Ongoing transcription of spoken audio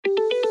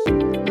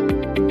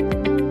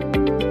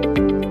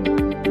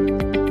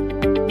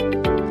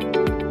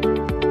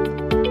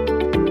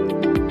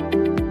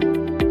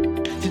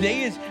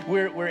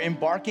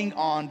embarking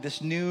on this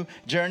new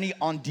journey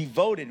on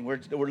Devoted.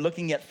 We're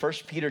looking at 1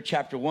 Peter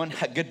chapter 1.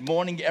 Good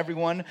morning,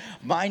 everyone.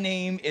 My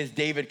name is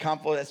David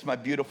Campo. That's my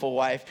beautiful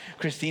wife,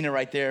 Christina,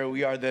 right there.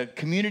 We are the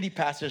community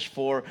pastors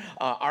for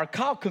our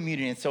Cow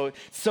community, and so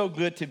it's so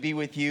good to be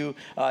with you.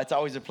 It's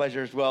always a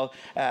pleasure as well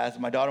as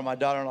my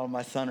daughter-in-law,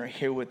 my son are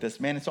here with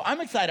us, man. And so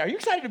I'm excited. Are you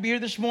excited to be here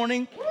this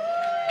morning?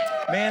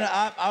 Man,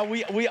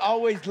 we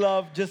always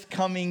love just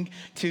coming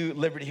to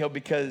Liberty Hill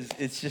because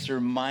it just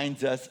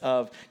reminds us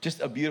of just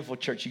a beautiful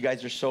church. You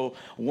guys are so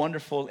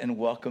wonderful and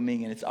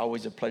welcoming, and it's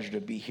always a pleasure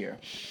to be here.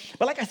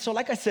 But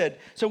like I said,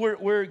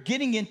 we're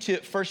getting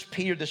into 1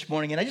 Peter this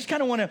morning, and I just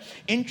kind of want to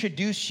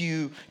introduce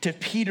you to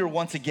Peter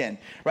once again,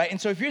 right? And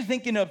so if you're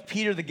thinking of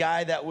Peter, the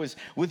guy that was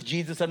with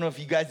Jesus, I don't know if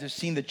you guys have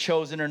seen The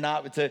Chosen or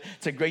not.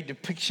 It's a great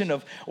depiction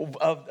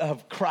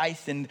of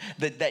Christ and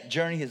that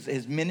journey,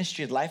 his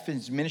ministry, his life and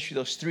his ministry,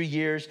 those 3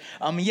 years.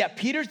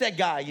 Peter's that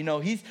guy. You know,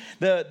 he's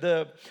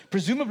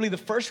presumably the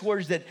first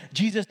words that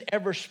Jesus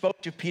ever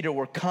spoke to Peter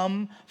were,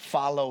 "Come,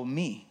 follow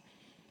me."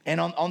 And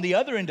on the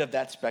other end of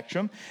that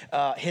spectrum,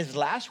 his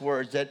last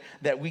words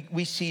that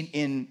we see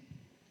in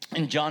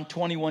John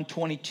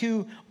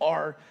 21:22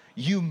 are,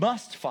 "You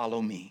must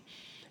follow me."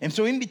 And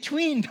so in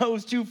between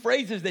those two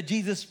phrases that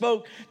Jesus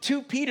spoke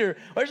to Peter,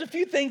 there's a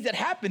few things that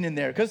happen in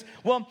there. Because,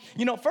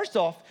 first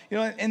off,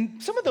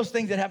 and some of those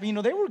things that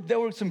happened, there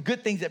were some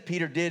good things that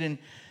Peter did, and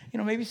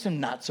maybe some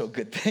not so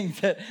good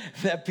things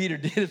that Peter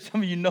did. If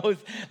some of you know his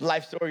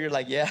life story, you're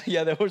like, yeah,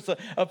 there were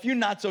a few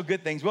not so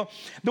good things. Well,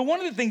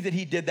 one of the things that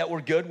he did that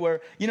were good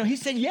were, he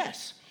said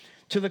yes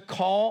to the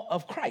call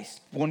of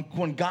Christ.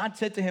 When God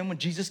said to him, when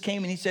Jesus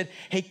came and he said,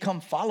 "Hey,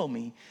 come follow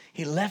me,"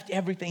 he left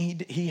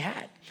everything he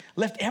had,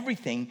 left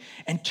everything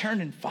and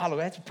turned and followed.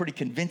 That's a pretty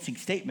convincing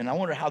statement. I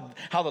wonder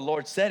how the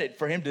Lord said it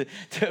for him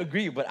to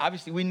agree. But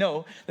obviously we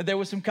know that there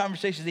was some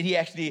conversations that he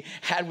actually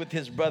had with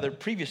his brother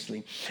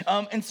previously.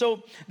 And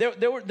so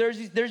there's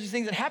these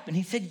things that happened.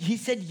 He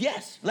said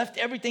yes, left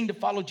everything to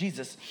follow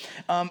Jesus.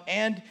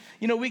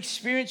 We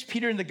experienced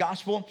Peter in the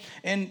gospel,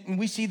 and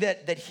we see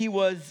that he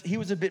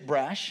was a bit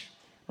brash.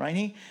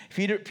 Right?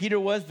 Peter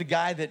was the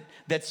guy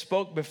that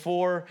spoke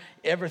before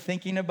ever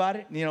thinking about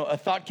it. A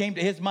thought came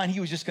to his mind, he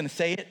was just going to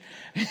say it.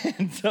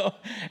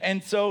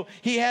 and so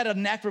he had a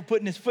knack for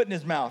putting his foot in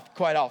his mouth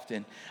quite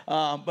often.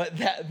 But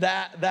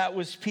that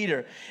was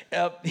Peter.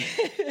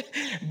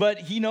 But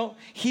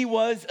he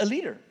was a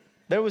leader.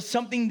 There was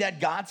something that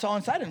God saw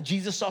inside him.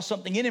 Jesus saw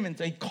something in him, and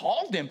so he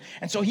called him.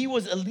 And so he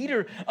was a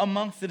leader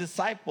amongst the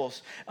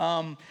disciples.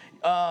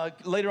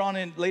 Later on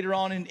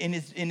in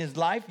his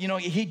life,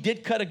 he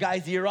did cut a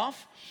guy's ear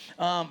off.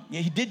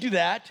 He did do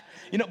that,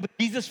 but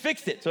Jesus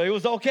fixed it, so it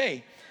was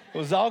okay. It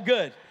was all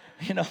good.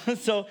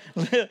 So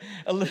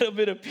a little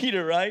bit of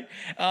Peter, right?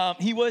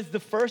 He was the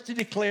first to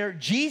declare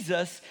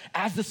Jesus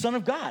as the Son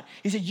of God.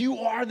 He said, "You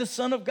are the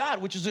Son of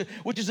God," which is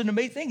an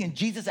amazing thing. And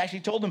Jesus actually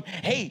told him,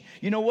 "Hey,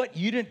 you know what?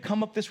 You didn't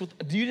come up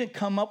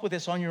with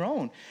this on your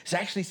own. It's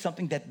actually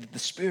something that the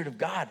Spirit of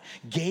God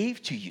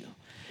gave to you."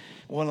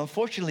 Well,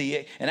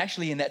 unfortunately, and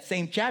actually in that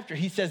same chapter,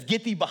 he says,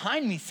 "Get thee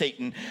behind me,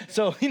 Satan."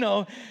 So,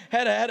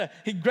 had a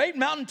great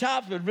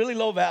mountaintops, but really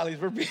low valleys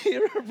for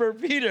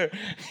Peter.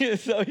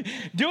 So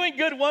doing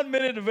good 1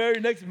 minute, the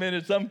very next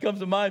minute, something comes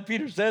to mind.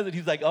 Peter says it.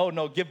 He's like, "Oh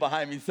no, get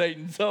behind me,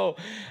 Satan." So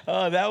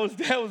that was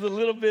a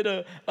little bit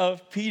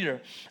of Peter.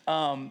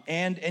 One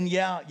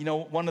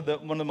of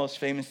the most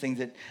famous things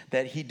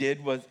that he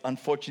did was,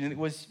 unfortunately,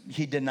 was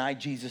he denied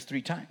Jesus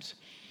 3 times.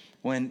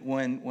 When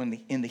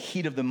in the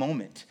heat of the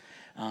moment.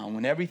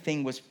 When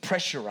everything was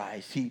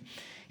pressurized,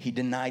 he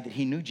denied that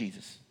he knew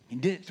Jesus. He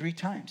did it 3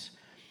 times.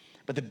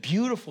 But the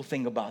beautiful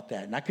thing about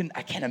that, and I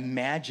can't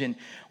imagine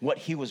what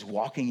he was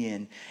walking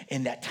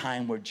in that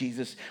time where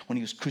Jesus, when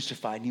he was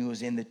crucified and he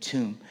was in the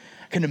tomb.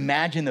 I can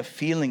imagine the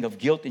feeling of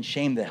guilt and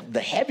shame,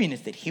 the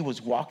heaviness that he was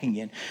walking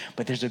in.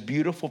 But there's a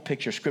beautiful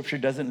picture. Scripture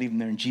doesn't leave him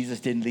there, and Jesus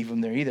didn't leave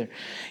him there either.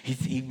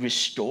 He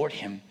restored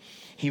him.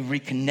 He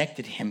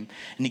reconnected him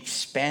and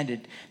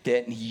expanded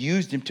that, and he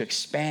used him to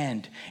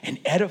expand and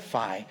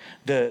edify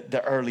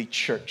the early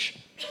church.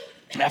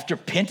 After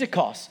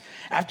Pentecost,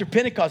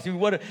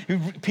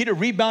 Peter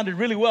rebounded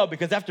really well,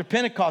 because after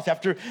Pentecost,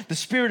 after the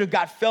Spirit of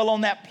God fell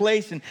on that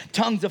place and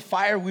tongues of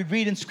fire, we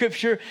read in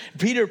Scripture,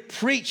 Peter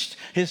preached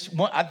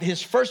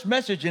his first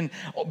message, and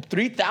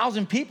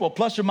 3,000 people,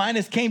 plus or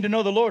minus, came to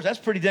know the Lord. That's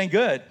pretty dang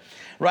good,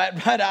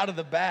 right out of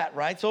the bat,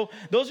 right? So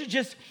those are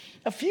just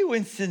a few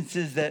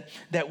instances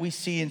that we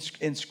see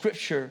in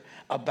Scripture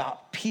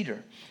about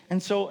Peter.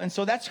 And so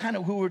that's kind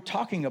of who we're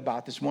talking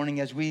about this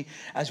morning as we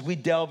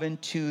delve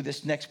into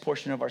this next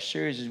portion of our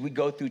series, as we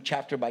go through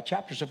chapter by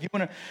chapter. So if you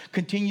want to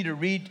continue to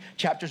read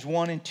chapters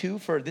 1 and 2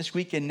 for this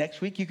week and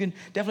next week, you can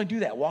definitely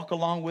do that. Walk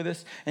along with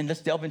us, and let's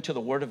delve into the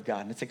Word of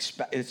God.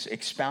 Let's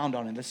expound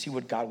on it. Let's see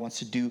what God wants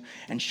to do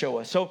and show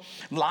us. So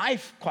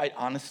life, quite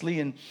honestly,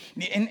 and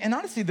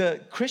honestly, the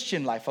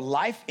Christian life, a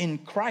life in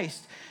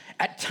Christ,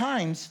 at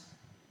times,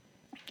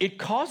 it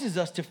causes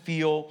us to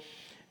feel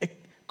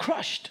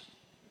crushed,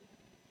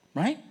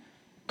 right?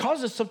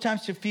 Causes us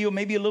sometimes to feel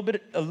maybe a little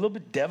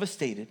bit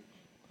devastated,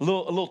 a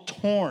little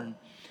torn.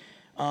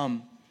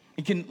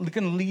 It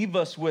can leave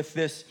us with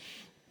this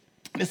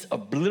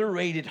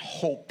obliterated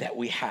hope that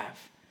we have.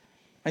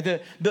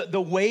 Right?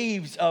 The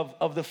waves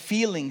of the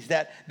feelings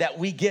that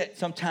we get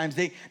sometimes,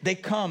 they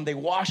come, they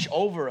wash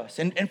over us.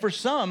 And for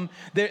some,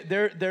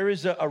 there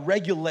is a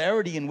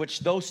regularity in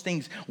which those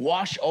things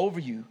wash over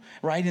you,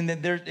 right? And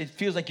then it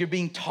feels like you're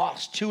being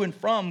tossed to and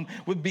from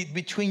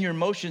between your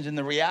emotions and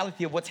the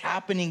reality of what's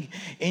happening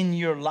in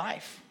your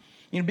life.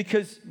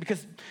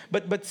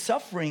 But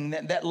suffering,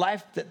 that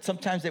life that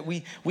sometimes that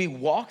we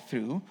walk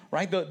through,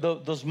 right?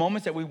 Those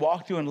moments that we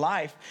walk through in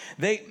life,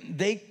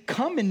 they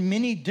come in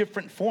many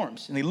different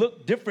forms, and they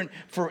look different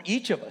for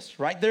each of us,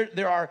 right?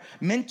 There are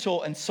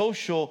mental and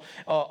social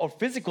or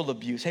physical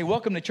abuse. Hey,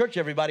 welcome to church,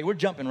 everybody. We're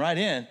jumping right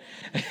in.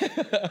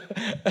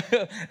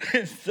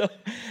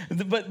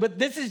 But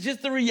this is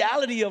just the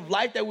reality of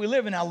life that we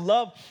live in. I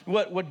love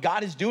what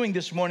God is doing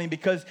this morning,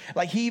 because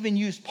like he even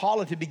used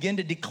Paula to begin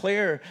to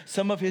declare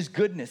some of his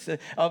goodness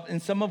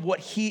and some of what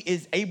he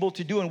is able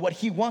to do and what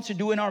he wants to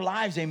do in our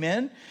lives.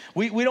 Amen.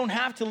 We don't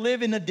have to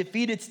live in a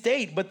defeated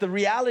state, but the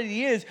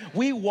reality is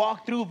we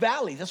walk through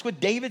valleys. That's what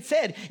David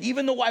said.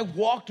 Even though I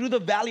walk through the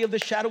valley of the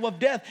shadow of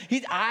death,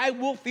 I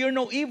will fear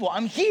no evil.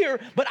 I'm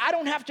here, but I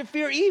don't have to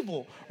fear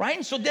evil, right?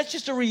 And so that's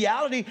just a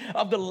reality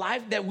of the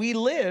life that we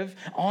live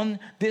on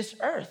this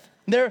earth.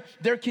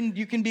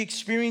 You can be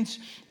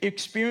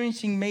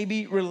experiencing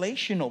maybe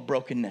relational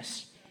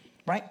brokenness,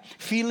 right?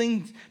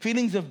 Feelings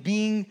of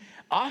being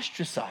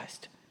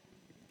ostracized.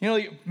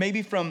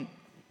 Maybe from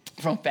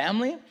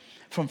family,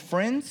 from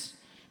friends,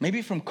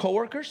 maybe from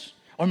coworkers,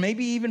 or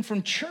maybe even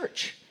from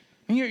church.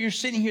 And you're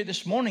sitting here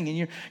this morning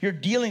and you're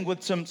dealing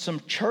with some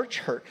church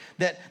hurt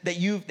that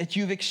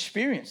you've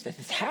experienced, that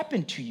has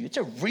happened to you. It's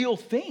a real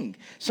thing,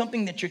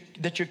 something that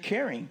you're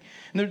carrying.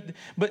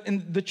 But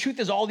the truth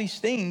is, all these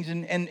things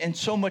and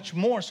so much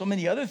more, so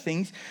many other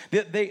things,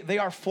 they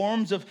are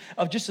forms of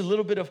just a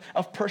little bit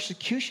of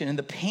persecution, and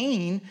the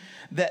pain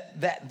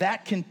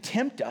that can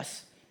tempt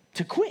us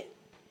to quit.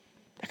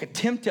 That could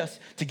tempt us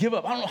to give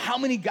up. I don't know how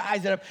many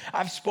guys that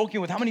I've spoken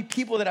with, how many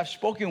people that I've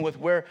spoken with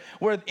where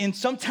in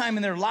some time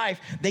in their life,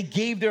 they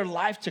gave their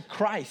life to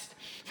Christ.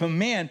 But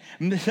man,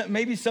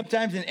 maybe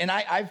sometimes, and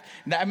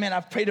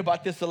I've prayed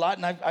about this a lot,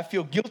 and I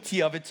feel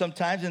guilty of it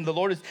sometimes, and the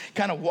Lord has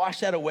kind of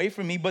washed that away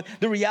from me. But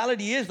the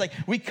reality is, like,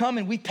 we come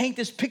and we paint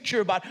this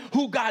picture about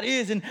who God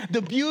is and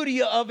the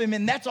beauty of him,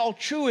 and that's all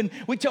true. And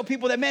we tell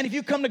people that, man, if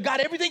you come to God,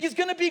 everything is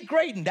going to be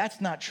great, and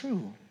that's not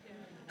true.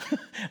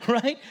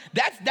 Right?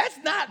 That's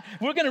not,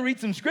 we're going to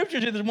read some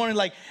scriptures here this morning.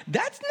 Like,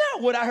 that's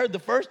not what I heard the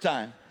first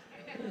time.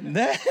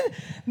 That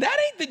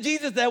ain't the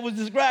Jesus that was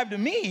described to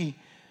me.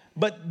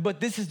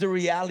 But this is the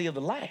reality of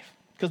the life.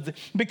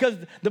 Because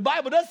the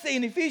Bible does say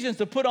in Ephesians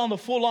to put on the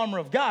full armor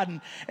of God.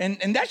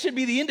 And that should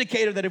be the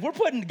indicator that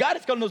if God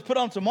is going to put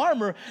on some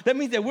armor, that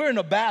means that we're in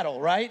a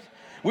battle, right?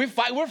 We're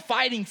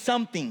fighting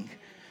something.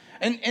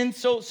 And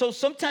so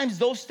sometimes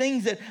those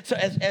things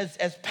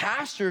as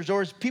pastors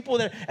or as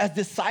people as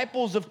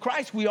disciples of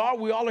Christ, we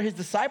all are his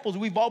disciples.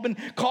 We've all been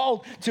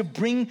called to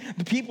bring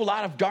the people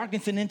out of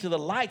darkness and into the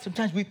light.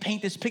 Sometimes we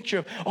paint this picture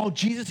of, oh,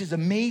 Jesus is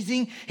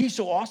amazing. He's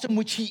so awesome,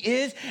 which he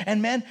is.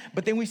 And man,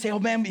 but then we say, oh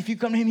man, if you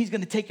come to him, he's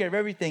going to take care of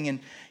everything.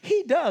 And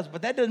he does,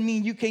 but that doesn't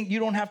mean you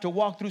don't have to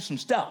walk through some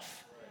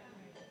stuff.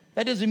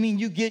 That doesn't mean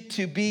you get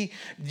to be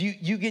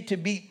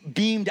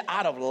beamed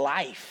out of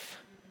life.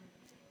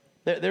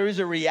 There is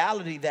a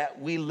reality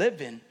that we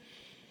live in.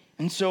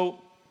 And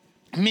so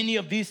many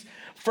of these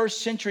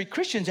first century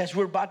Christians, as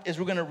we're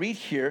going to read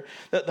here,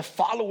 the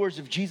followers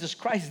of Jesus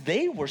Christ,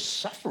 they were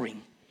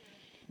suffering.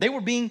 They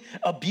were being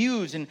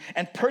abused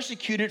and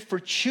persecuted for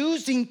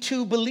choosing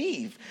to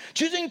believe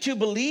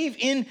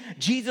in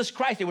Jesus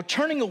Christ. They were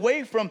turning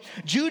away from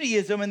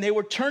Judaism and they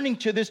were turning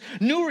to this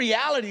new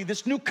reality,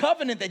 this new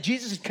covenant that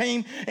Jesus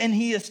came and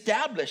he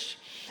established.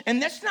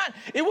 And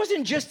it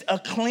wasn't just a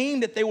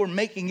claim that they were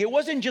making. It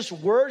wasn't just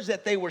words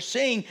that they were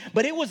saying,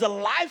 but it was a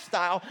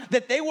lifestyle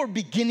that they were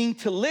beginning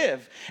to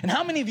live. And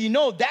how many of you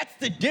know that's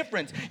the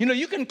difference?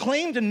 You can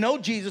claim to know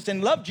Jesus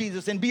and love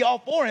Jesus and be all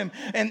for him,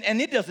 and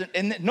it doesn't,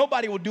 and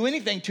nobody will do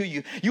anything to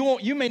you.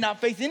 You may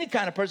not face any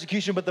kind of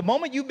persecution, but the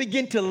moment you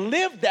begin to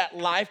live that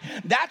life,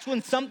 that's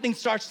when something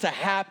starts to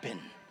happen.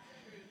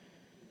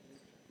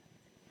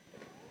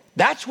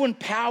 That's when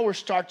power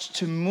starts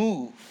to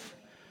move.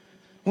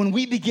 When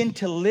we begin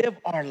to live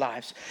our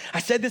lives.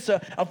 I said this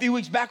a few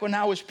weeks back when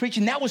I was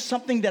preaching. That was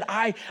something that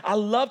I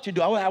love to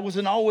do. I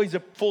wasn't always a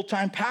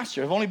full-time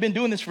pastor. I've only been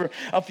doing this for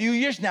a few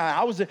years now.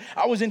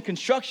 I was in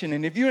construction,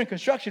 and if you're in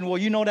construction, well,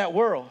 you know that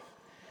world.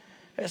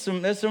 There's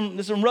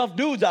some rough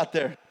dudes out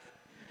there.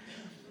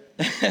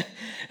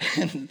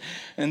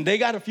 and they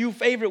got a few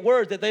favorite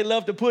words that they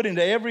love to put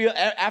into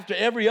after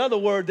every other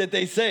word that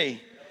they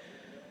say.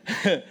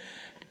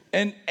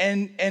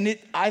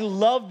 I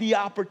love the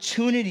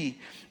opportunity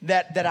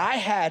that I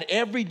had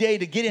every day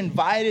to get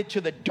invited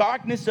to the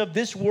darkness of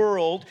this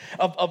world,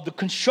 of the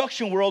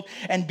construction world,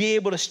 and be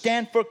able to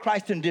stand for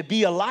Christ and to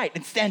be a light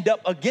and stand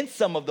up against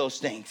some of those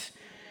things.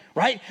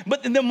 right?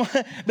 But the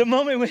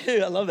moment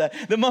I love that.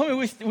 The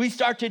moment we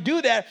start to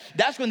do that,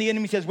 that's when the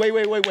enemy says,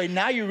 wait.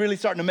 Now you're really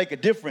starting to make a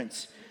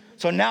difference.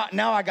 So now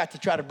I got to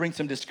try to bring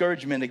some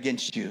discouragement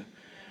against you,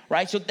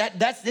 right? So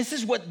this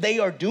is what they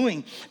are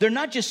doing. They're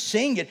not just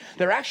saying it,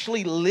 they're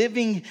actually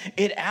living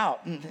it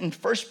out. In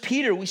 1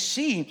 Peter, we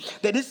see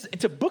that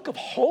it's a book of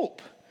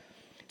hope.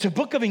 It's a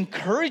book of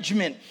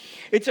encouragement.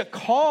 It's a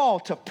call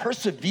to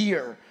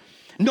persevere,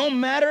 no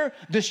matter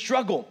the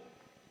struggle.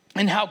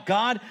 And how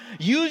God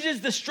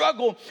uses the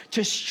struggle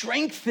to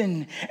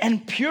strengthen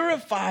and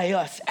purify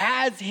us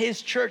as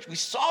his church. We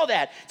saw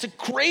that. It's a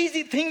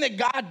crazy thing that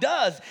God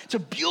does. It's a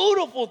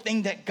beautiful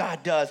thing that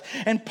God does.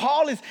 And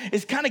Paul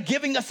is kind of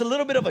giving us a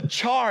little bit of a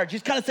charge.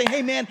 He's kind of saying,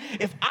 hey man,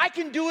 if I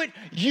can do it,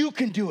 you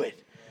can do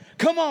it.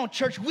 Come on,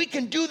 church, we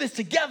can do this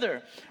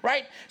together,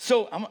 right?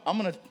 So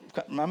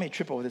I may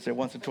trip over this there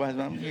once or twice,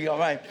 but I'm gonna be all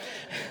right.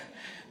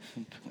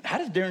 How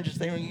does Darren just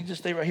stay? You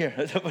just stay right here.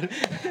 It's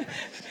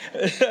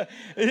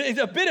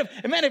a bit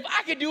of, man, if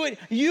I could do it,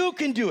 you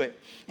can do it.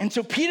 And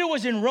so Peter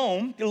was in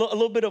Rome, a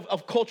little bit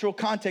of cultural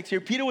context here.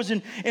 Peter was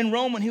in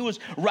Rome when he was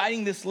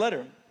writing this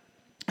letter.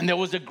 And there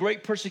was a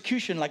great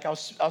persecution, like I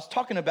was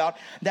talking about,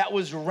 that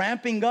was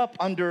ramping up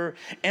under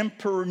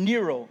Emperor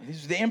Nero. He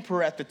was the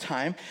emperor at the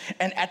time.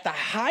 And at the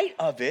height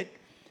of it,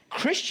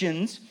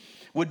 Christians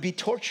would be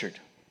tortured.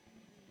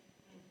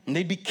 And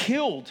they'd be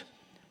killed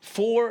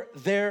for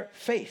their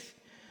faith.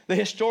 The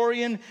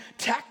historian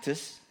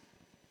Tacitus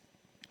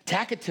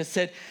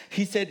said,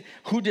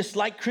 who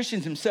disliked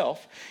Christians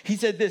himself, he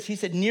said this, he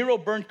said, Nero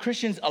burned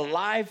Christians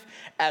alive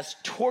as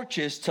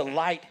torches to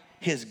light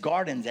his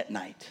gardens at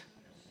night.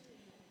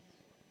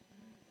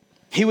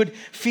 He would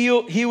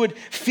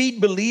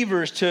feed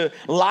believers to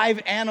live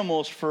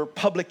animals for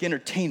public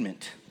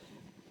entertainment.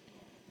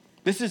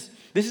 This is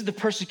the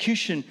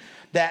persecution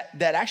that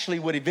actually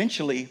would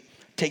eventually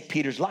take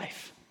Peter's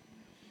life.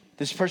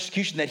 This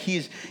persecution that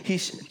he's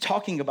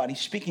talking about, he's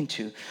speaking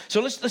to.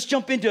 So let's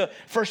jump into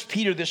 1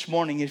 Peter this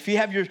morning. If you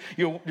have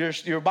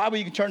your Bible,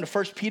 you can turn to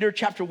 1 Peter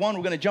chapter 1.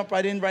 We're going to jump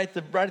right in right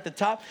at the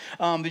top.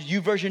 The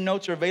YouVersion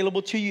notes are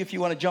available to you if you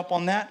want to jump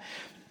on that.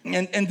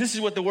 And this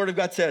is what the Word of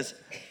God says.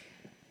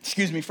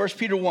 1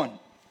 Peter 1.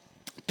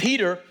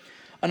 Peter,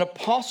 an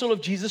apostle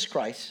of Jesus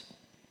Christ,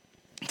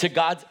 to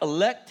God's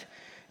elect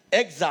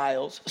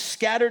exiles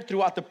scattered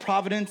throughout the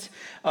province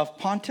of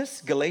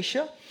Pontus,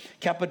 Galatia,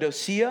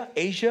 Cappadocia,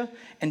 Asia,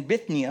 and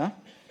Bithynia,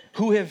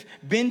 who have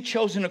been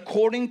chosen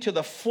according to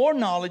the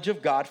foreknowledge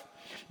of God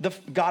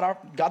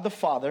the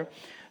Father,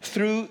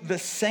 through the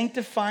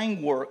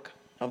sanctifying work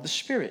of the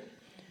Spirit,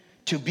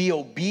 to be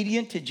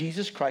obedient to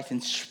Jesus Christ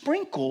and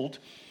sprinkled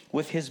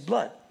with his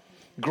blood.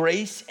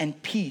 Grace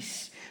and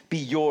peace be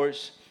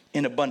yours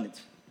in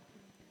abundance.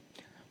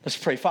 Let's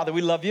pray. Father,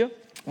 we love you.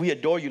 We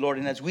adore you, Lord.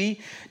 And as we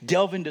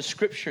delve into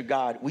Scripture,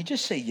 God, we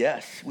just say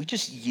yes. We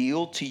just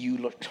yield to you,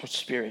 Lord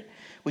Spirit.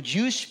 Would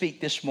you speak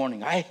this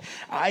morning?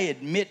 I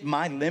admit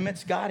my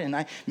limits, God, and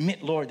I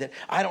admit, Lord, that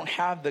I don't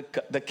have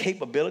the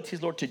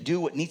capabilities, Lord, to do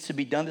what needs to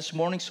be done this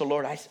morning. So,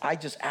 Lord, I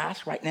just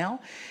ask right now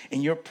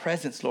in your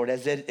presence, Lord,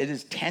 as it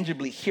is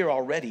tangibly here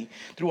already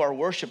through our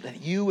worship,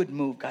 that you would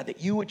move, God,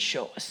 that you would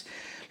show us,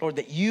 Lord,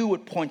 that you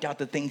would point out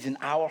the things in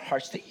our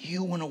hearts that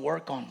you want to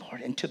work on, Lord.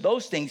 And to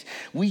those things,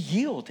 we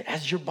yield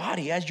as your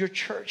body, as your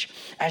church,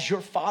 as your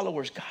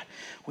followers, God.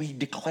 We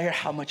declare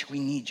how much we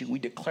need you. We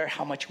declare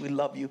how much we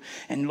love you.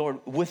 And Lord,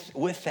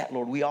 with that,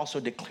 Lord, we also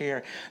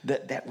declare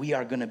that we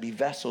are going to be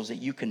vessels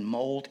that you can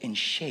mold and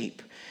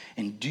shape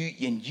and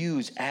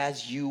use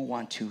as you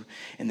want to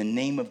in the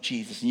name of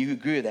Jesus. And you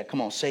agree with that?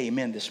 Come on, say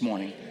amen this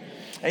morning.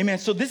 Amen.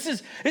 So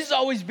this has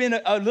always been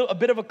a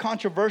bit of a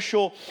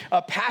controversial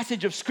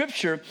passage of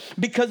Scripture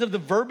because of the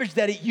verbiage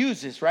that it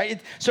uses,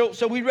 right?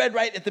 So we read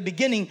right at the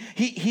beginning,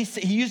 he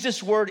used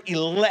this word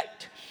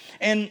elect.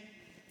 And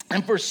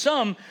for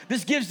some,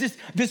 this gives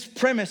this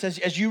premise.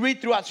 As you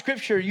read throughout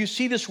Scripture, you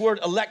see this word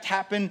elect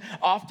happen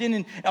often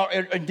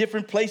in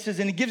different places,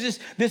 and it gives us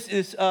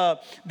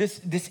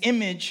this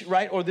image,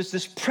 right, or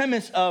this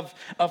premise of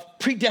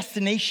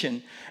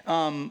predestination,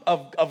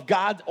 of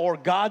God or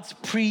God's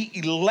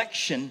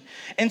pre-election.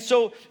 And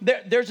so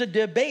there's a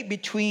debate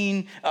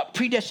between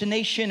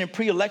predestination and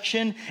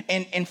pre-election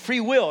and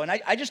free will. And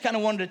I just kind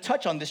of wanted to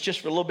touch on this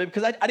just for a little bit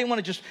because I didn't want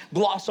to just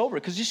gloss over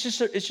it because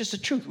it's just the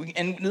truth.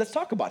 And let's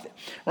talk about it.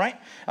 Right?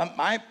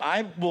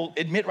 I will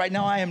admit right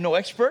now I am no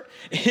expert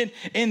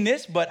in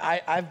this, but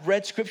I've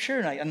read Scripture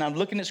and I'm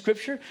looking at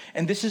Scripture,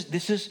 and this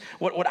is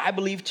what I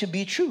believe to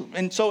be true.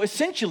 And so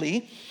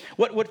essentially,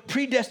 what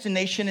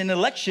predestination and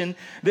election,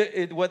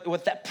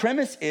 what that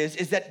premise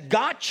is that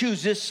God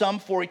chooses some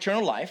for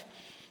eternal life,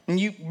 and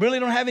you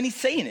really don't have any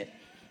say in it,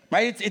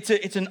 right?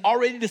 It's an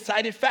already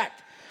decided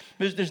fact.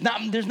 There's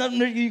nothing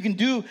that you can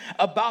do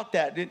about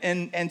that.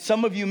 And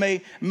some of you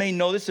may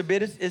know this a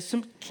bit is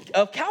some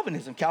of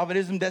Calvinism.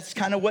 Calvinism, that's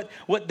kind of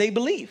what they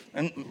believe.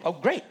 And oh,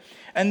 great.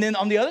 And then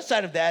on the other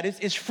side of that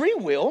is free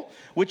will,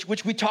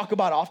 which we talk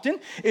about often.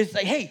 Is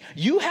like, hey,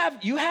 you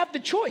have the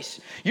choice.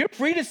 You're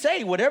free to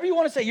say whatever you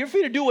want to say. You're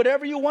free to do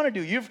whatever you want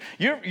to do.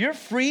 You're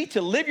free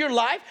to live your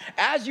life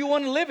as you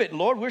want to live it.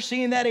 Lord, we're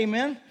seeing that.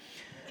 Amen.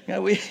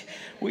 Yeah,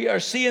 we are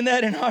seeing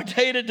that in our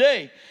day to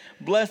day.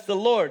 Bless the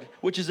Lord,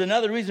 which is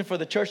another reason for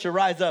the church to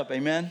rise up.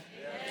 Amen.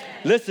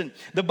 Listen,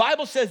 the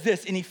Bible says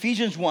this in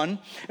Ephesians 1,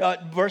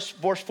 verse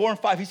 4 and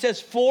 5. He says,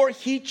 for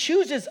he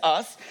chose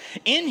us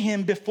in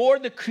him before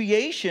the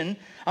creation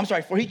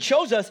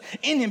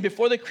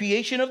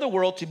of the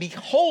world to be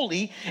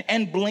holy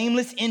and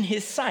blameless in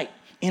his sight.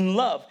 In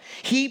love,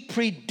 he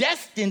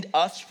predestined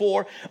us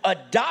for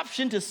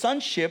adoption to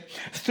sonship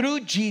through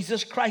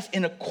Jesus Christ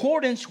in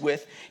accordance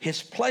with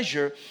his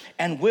pleasure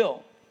and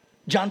will.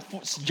 John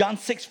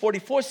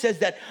 6:44 says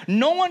that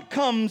no one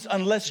comes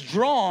unless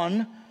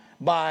drawn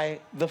by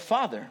the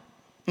Father.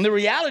 And the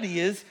reality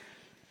is,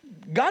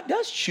 God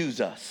does choose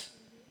us.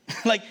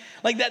 like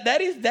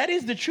that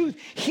is the truth.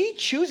 He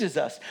chooses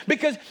us.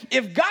 Because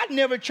if God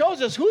never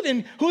chose us, who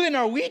then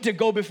are we to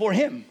go before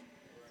him?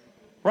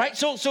 Right?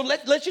 So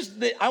let's just,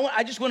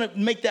 I just want to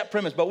make that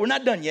premise, but we're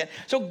not done yet.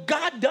 So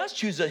God does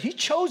choose us. He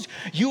chose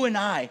you and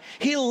I.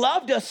 He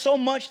loved us so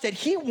much that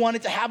he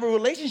wanted to have a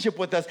relationship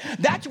with us.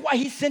 That's why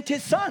he sent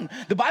his son.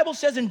 The Bible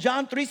says in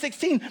John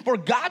 3:16, for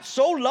God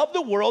so loved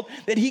the world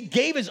that he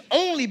gave his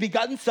only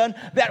begotten son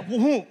that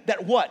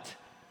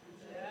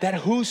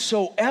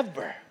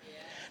whosoever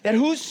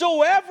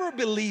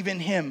believe in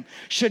him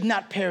should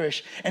not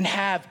perish and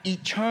have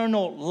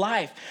eternal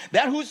life.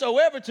 That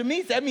whosoever to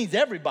me, that means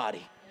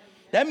everybody.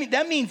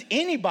 That means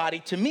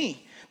anybody to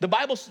me. The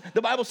Bible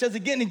says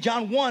again in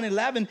John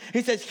 1:11,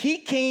 it says, he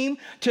came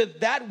to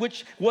that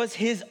which was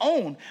his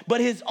own,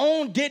 but his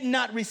own did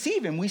not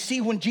receive him. We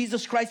see when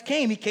Jesus Christ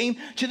came, he came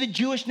to the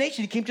Jewish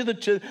nation. He came to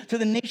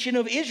the nation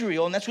of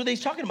Israel, and that's what he's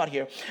talking about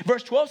here.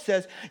 Verse 12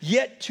 says,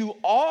 yet to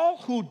all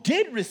who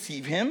did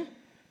receive him,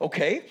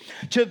 okay,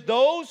 to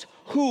those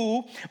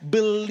who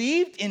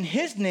believed in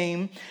his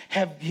name,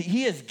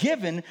 he has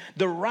given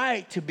the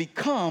right to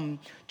become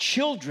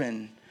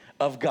children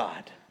of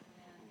God.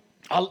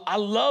 I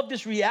love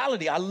this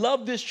reality. I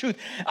love this truth.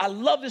 I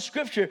love this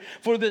scripture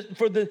for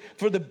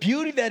the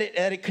beauty that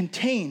it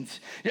contains.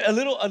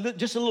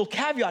 Just a little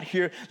caveat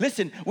here.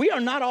 Listen, we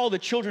are not all the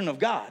children of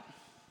God.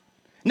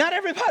 Not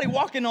everybody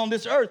walking on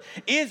this earth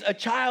is a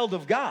child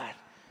of God.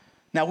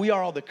 Now, we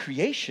are all the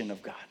creation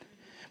of God.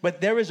 But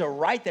there is a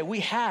right that we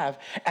have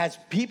as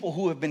people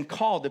who have been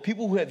called, the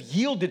people who have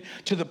yielded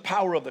to the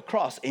power of the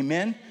cross.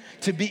 Amen.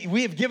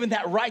 We have given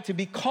that right to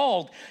be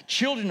called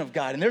children of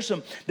God. And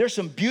there's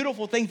some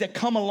beautiful things that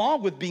come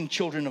along with being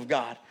children of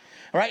God.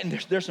 All right, and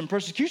there's some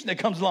persecution that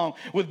comes along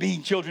with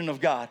being children of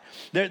God.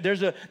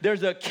 There's a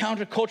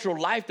countercultural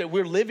life that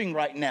we're living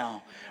right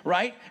now,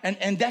 right?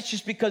 And that's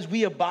just because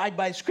we abide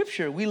by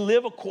Scripture. We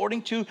live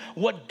according to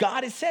what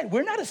God has said.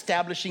 We're not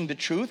establishing the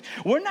truth.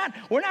 We're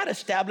not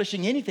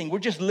establishing anything. We're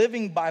just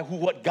living by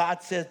what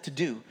God said to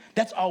do.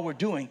 That's all we're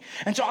doing.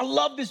 And so I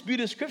love this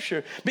beauty of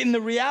Scripture. But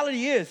the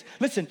reality is,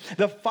 listen,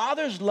 the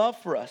Father's love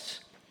for us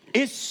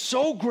is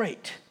so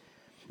great.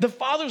 The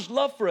Father's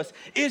love for us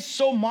is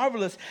so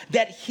marvelous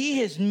that he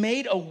has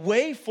made a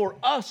way for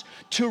us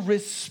to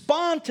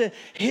respond to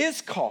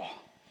his call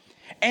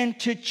and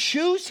to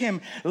choose him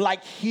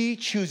like he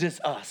chooses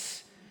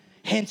us.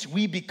 Hence,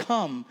 we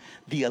become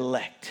the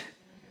elect.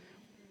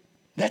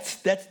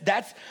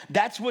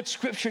 That's what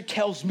Scripture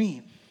tells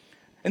me.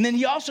 And then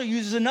he also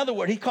uses another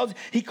word. He calls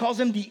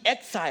them the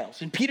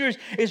exiles. And Peter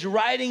is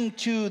writing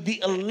to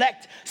the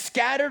elect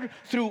scattered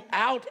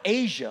throughout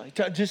Asia,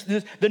 just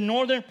the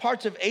northern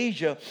parts of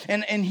Asia.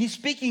 And he's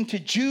speaking to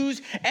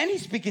Jews and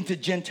he's speaking to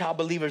Gentile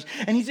believers.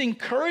 And he's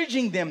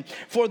encouraging them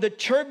for the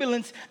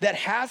turbulence that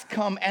has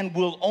come and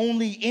will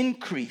only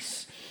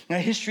increase. Now,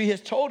 history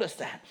has told us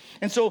that.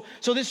 And so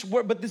this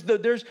word, but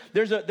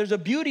there's a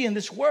beauty in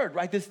this word,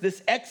 right?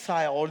 This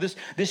exile or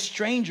this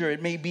stranger,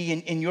 it may be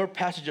in your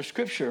passage of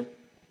Scripture.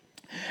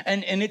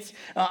 And it's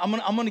I'm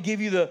gonna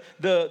give you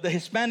the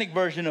Hispanic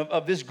version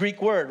of this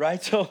Greek word,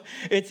 right? So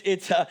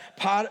it's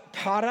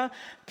para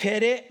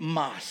pere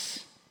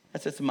mas.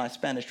 That's my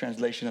Spanish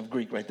translation of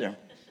Greek right there.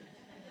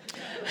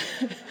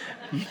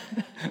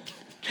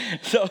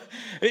 So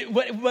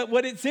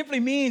what it simply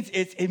means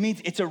it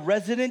means it's a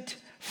resident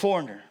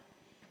foreigner,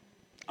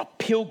 a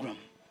pilgrim,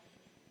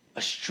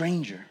 a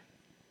stranger.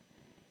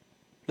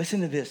 Listen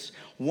to this: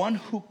 one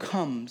who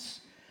comes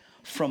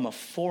from a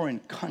foreign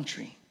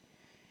country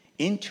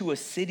into a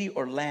city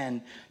or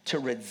land to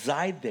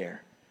reside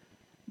there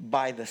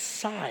by the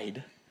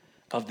side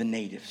of the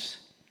natives.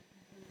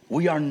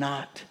 We are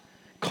not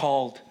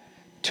called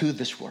to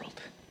this world.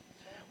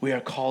 We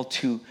are called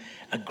to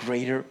a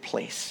greater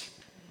place.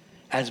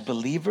 As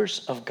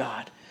believers of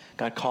God,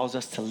 God calls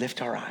us to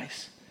lift our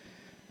eyes.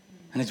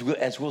 And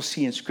as we'll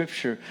see in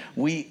Scripture,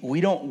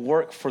 we don't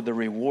work for the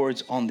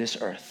rewards on this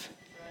earth.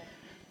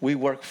 we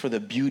work for the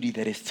beauty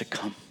that is to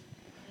come.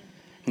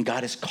 And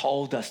God has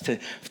called us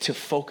to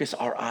focus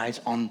our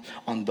eyes on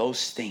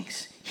those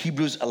things.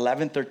 Hebrews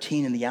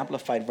 11:13 in the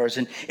Amplified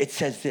Version, it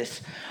says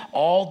this: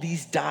 all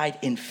these died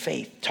in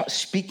faith.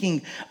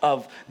 Speaking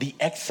of the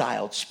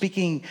exiled,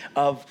 speaking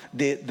of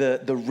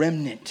the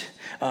remnant,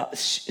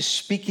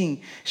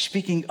 speaking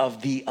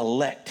of the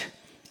elect.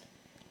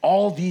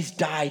 All these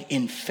died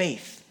in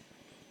faith,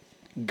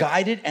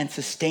 guided and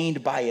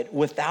sustained by it,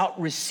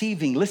 without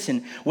receiving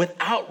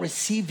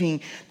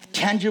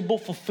tangible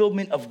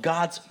fulfillment of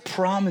God's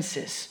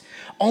promises,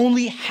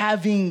 only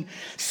having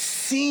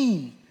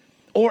seen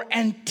or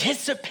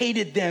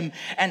anticipated them,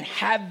 and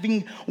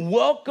having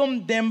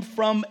welcomed them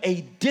from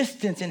a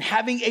distance, and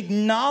having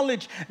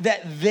acknowledged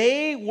that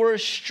they were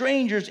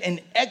strangers and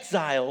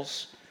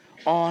exiles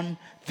on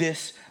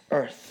this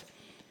earth.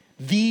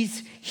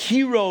 These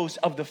heroes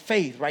of the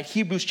faith, right?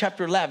 Hebrews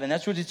chapter 11,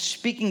 that's what it's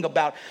speaking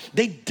about.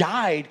 They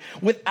died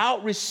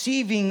without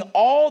receiving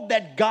all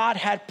that God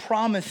had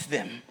promised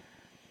them.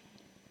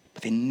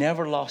 But they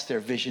never lost their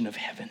vision of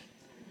heaven.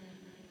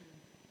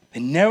 They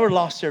never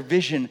lost their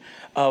vision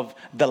of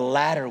the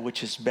latter,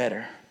 which is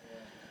better,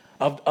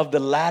 of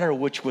the latter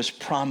which was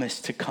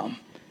promised to come.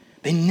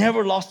 They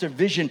never lost their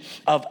vision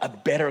of a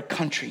better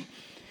country,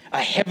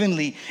 a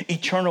heavenly,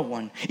 eternal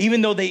one.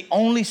 Even though they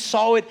only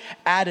saw it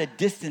at a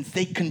distance,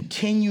 they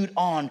continued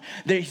on.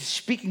 They're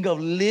speaking of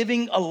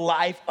living a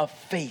life of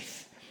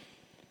faith.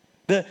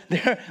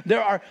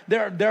 There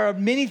are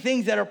many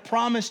things that are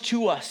promised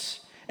to us.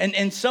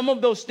 And some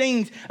of those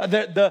things,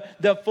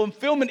 the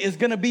fulfillment is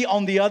going to be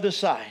on the other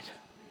side.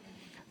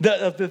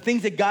 The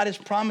things that God has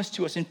promised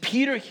to us. And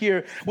Peter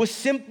here was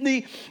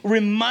simply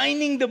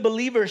reminding the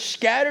believers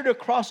scattered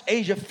across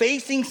Asia,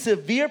 facing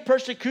severe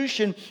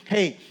persecution,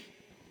 hey,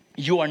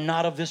 you are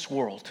not of this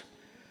world.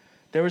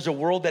 There is a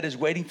world that is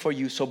waiting for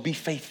you, so be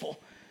faithful.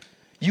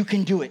 You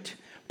can do it.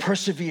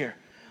 Persevere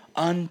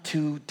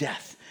unto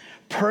death.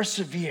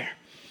 Persevere.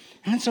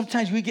 And then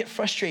sometimes we get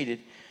frustrated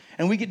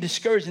and we get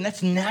discouraged, and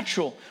that's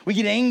natural. We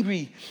get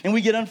angry and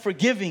we get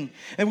unforgiving,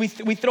 and we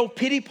throw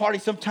pity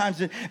parties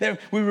sometimes. And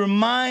we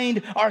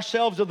remind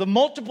ourselves of the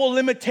multiple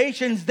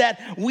limitations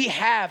that we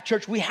have.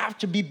 Church, we have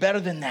to be better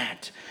than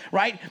that,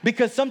 right?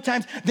 Because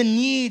sometimes the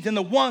needs and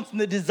the wants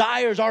and the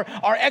desires, our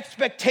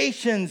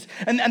expectations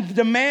and the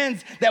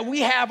demands that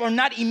we have are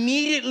not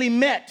immediately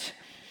met.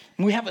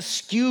 And we have a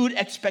skewed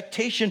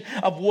expectation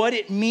of what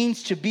it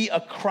means to be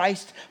a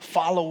Christ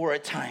follower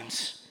at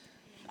times.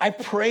 I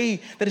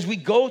pray that as we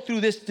go through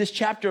this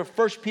chapter of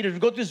 1 Peter, as we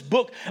go through this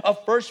book of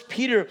 1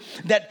 Peter,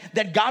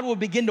 that God will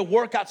begin to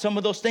work out some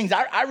of those things.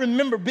 I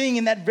remember being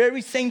in that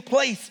very same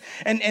place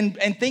and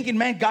thinking,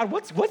 man, God,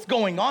 what's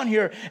going on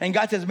here? And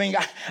God says, man,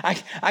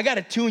 I got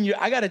to tune your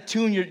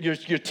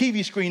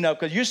TV screen up,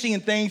 because you're seeing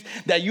things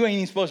that you ain't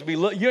even supposed to be.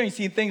 You ain't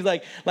seeing things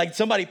like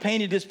somebody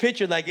painted this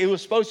picture like it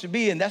was supposed to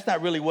be, and that's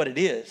not really what it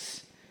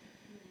is.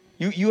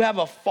 You have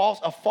a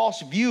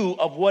false view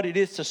of what it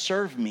is to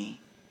serve me.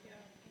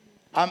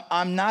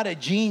 I'm not a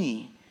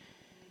genie.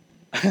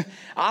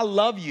 I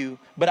love you,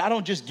 but I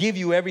don't just give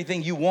you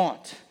everything you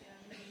want.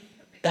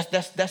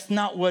 That's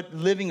not what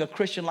living a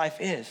Christian life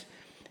is.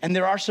 And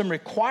there are some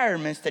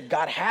requirements that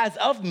God has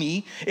of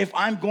me if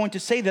I'm going to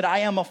say that I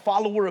am a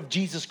follower of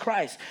Jesus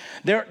Christ.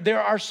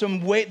 There's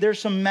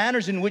some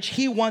manners in which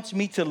He wants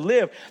me to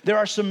live. There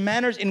are some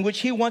manners in which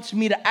He wants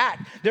me to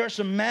act. There are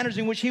some manners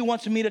in which He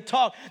wants me to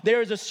talk.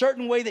 There is a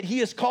certain way that He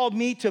has called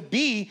me to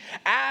be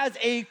as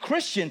a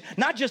Christian,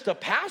 not just a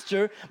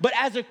pastor, but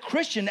as a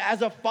Christian,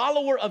 as a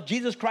follower of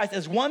Jesus Christ,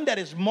 as one that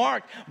is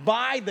marked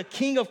by the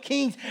King of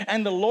Kings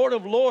and the Lord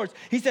of Lords.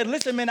 He said,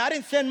 listen, man, I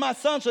didn't send my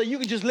son so you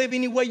can just live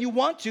any way you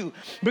want to,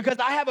 because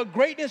I have a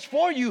greatness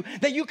for you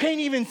that you can't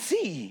even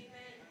see.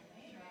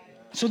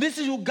 So this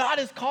is who God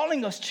is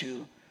calling us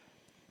to.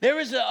 There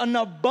is an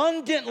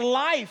abundant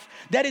life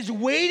that is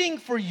waiting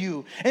for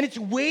you, and it's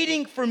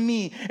waiting for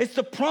me. It's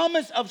the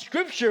promise of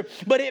Scripture,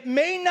 but it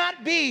may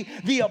not be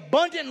the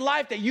abundant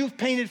life that you've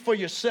painted for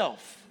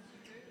yourself.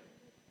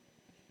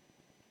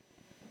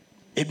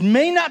 It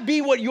may not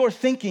be what you're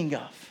thinking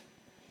of.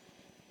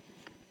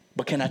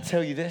 But can I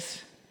tell you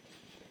this?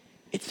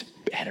 It's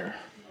better.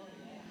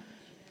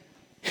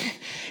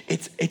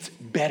 It's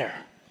better.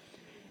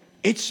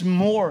 It's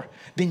more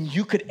than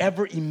you could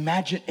ever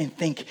imagine and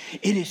think.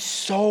 It is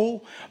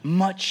so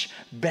much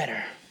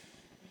better.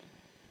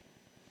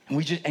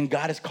 And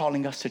God is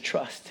calling us to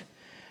trust.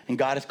 And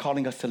God is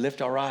calling us to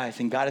lift our eyes.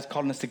 And God is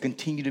calling us to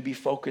continue to be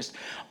focused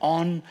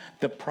on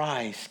the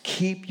prize.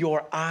 Keep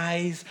your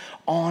eyes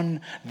on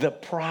the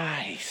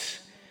prize.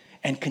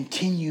 And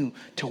continue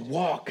to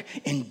walk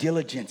in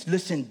diligence.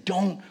 Listen,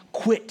 don't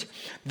quit.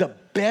 The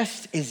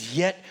best is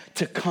yet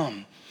to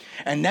come.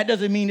 And that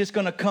doesn't mean it's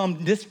going to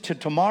come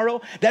tomorrow.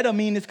 That doesn't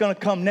mean it's going to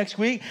come next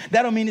week.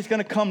 That don't mean it's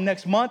going to come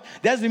next month.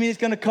 That doesn't mean it's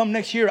going to come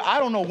next year. I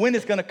don't know when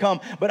it's going to come,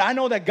 but I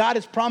know that God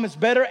has promised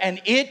better,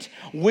 and it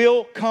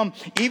will come.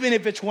 Even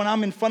if it's when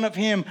I'm in front of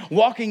Him,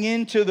 walking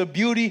into the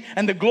beauty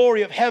and the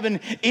glory of heaven,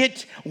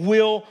 it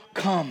will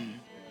come.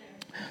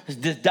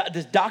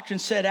 This doctrine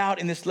set out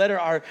in this letter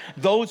are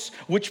those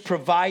which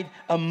provide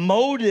a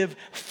motive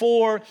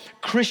for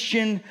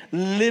Christian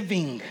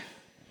living.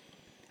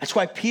 That's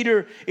why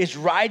Peter is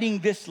writing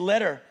this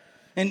letter.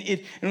 And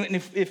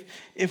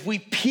if we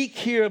peek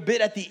here a bit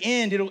at the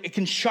end, it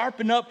can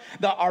sharpen up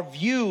our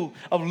view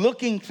of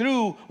looking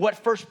through what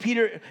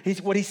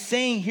what he's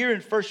saying here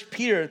in 1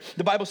 Peter.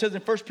 The Bible says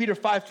in 1 Peter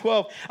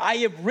 5:12, I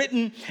have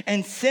written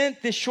and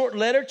sent this short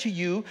letter to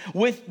you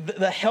with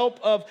the help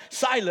of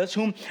Silas,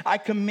 whom I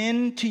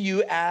commend to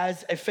you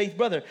as a faith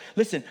brother.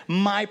 Listen,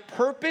 my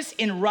purpose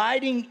in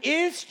writing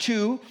is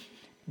to,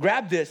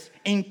 grab this,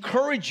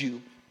 encourage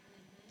you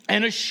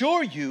and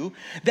assure you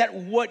that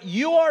what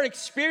you are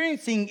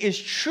experiencing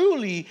is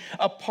truly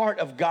a part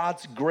of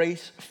God's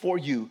grace for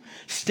you.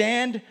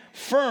 Stand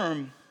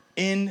firm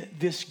in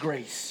this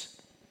grace.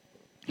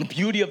 The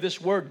beauty of this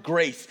word,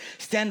 grace.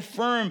 Stand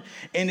firm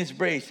in His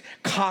grace.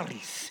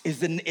 Charis is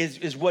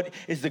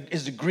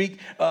the Greek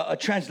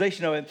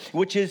translation of it,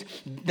 which is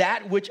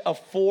that which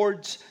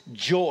affords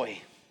joy,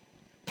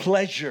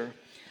 pleasure,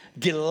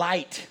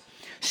 delight,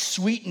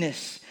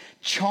 sweetness,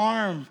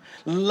 charm,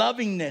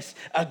 lovingness,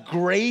 a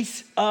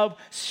grace of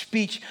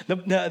speech.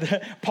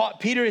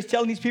 Peter is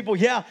telling these people,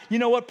 yeah, you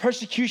know what?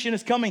 Persecution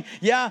is coming.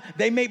 Yeah,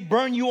 they may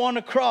burn you on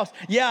a cross.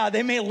 Yeah,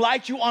 they may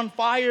light you on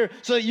fire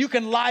so that you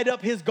can light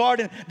up His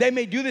garden. They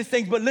may do these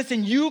things, but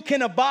listen, you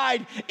can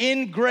abide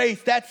in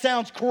grace. That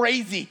sounds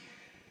crazy.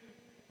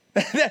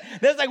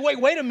 That's like,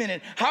 wait a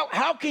minute.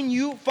 How can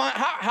you find,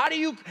 how do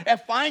you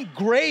find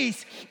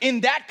grace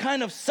in that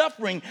kind of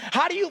suffering?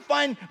 How do you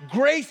find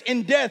grace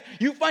in death?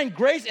 You find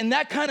grace in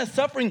that kind of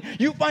suffering.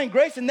 You find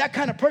grace in that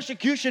kind of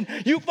persecution.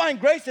 You find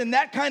grace in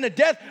that kind of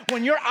death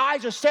when your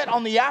eyes are set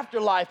on the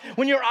afterlife,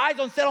 when your eyes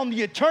are set on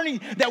the eternity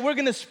that we're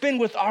going to spend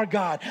with our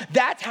God.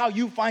 That's how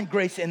you find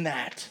grace in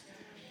that.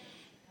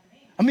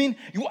 I mean,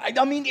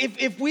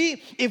 if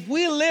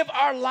we live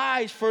our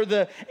lives for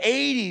the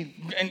 80,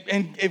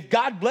 and if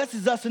God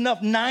blesses us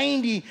enough,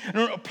 90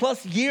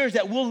 plus years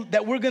that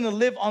we're going to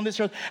live on this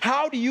earth,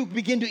 how do you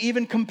begin to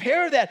even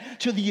compare that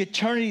to the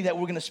eternity that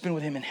we're going to spend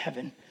with Him in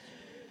heaven?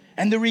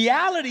 And the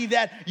reality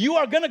that you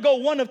are going to go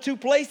one of two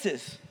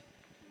places.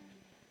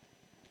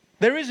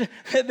 There's a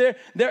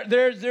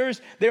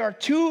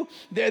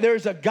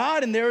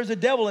God and there is a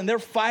devil, and they're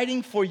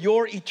fighting for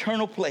your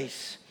eternal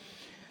place.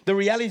 The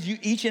reality is,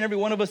 each and every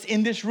one of us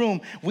in this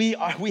room, we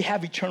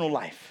have eternal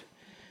life.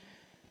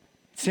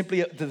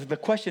 Simply, the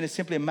question is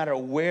simply a matter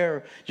of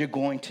where you're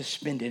going to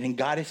spend it. And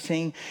God is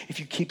saying, if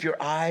you keep your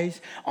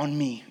eyes on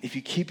me, if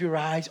you keep your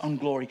eyes on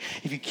glory,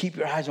 if you keep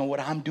your eyes on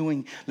what I'm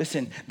doing,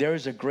 listen, there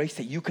is a grace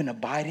that you can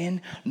abide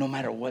in no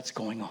matter what's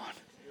going on.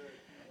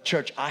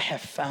 Church, I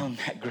have found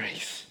that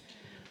grace.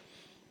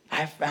 I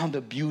have found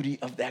the beauty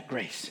of that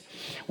grace.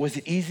 Was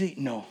it easy?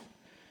 No.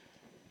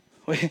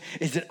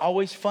 Is it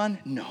always fun?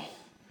 No.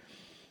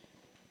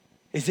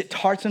 Is it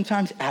hard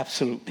sometimes?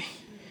 Absolutely.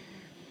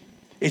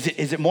 Is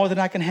it more than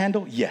I can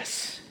handle?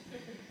 Yes.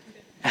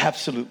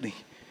 Absolutely.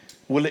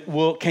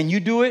 Can you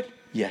do it?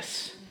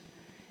 Yes.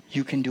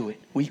 You can do it.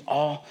 We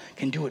all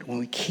can do it when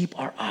we keep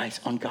our eyes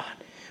on God.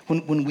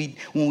 When we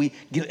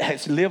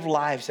live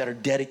lives that are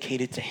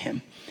dedicated to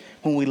Him.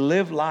 When we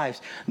live lives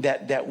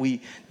that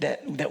we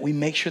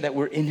make sure that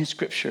we're in His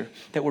scripture,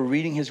 that we're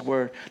reading His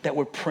word, that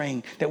we're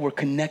praying, that we're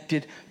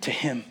connected to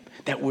Him,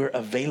 that we're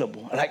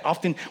available. Like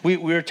often we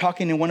were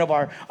talking in one of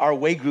our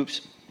way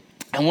groups,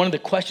 and one of the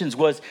questions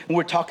was, we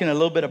were talking a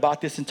little bit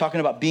about this and talking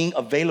about being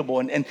available.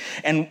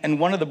 And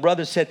one of the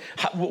brothers said,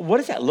 what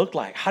does that look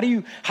like? How do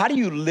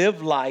you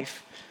live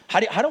life? How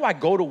do I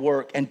go to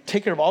work and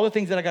take care of all the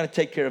things that I got to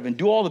take care of and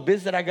do all the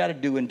business that I got to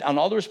do and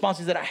all the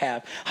responsibilities that I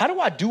have? How do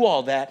I do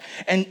all that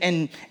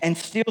and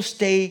still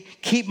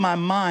keep my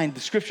mind, the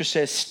scripture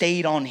says,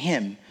 stayed on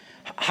Him?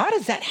 How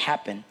does that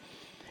happen?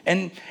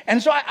 And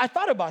so I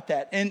thought about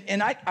that.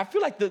 And I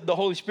feel like the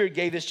Holy Spirit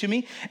gave this to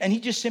me. And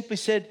He just simply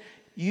said,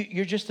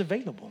 you're just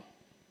available.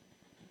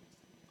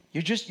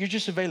 You're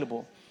just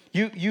available.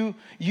 You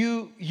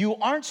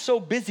aren't so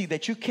busy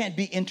that you can't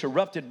be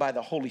interrupted by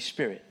the Holy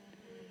Spirit.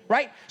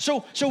 Right?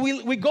 So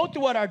we go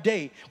throughout our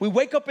day. We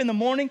wake up in the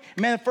morning.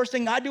 Man, the first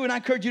thing I do, and I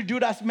encourage you to do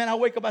it, I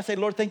wake up, I say,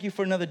 Lord, thank you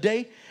for another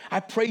day. I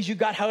praise you,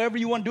 God, however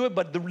you want to do it.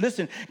 But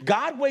listen,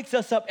 God wakes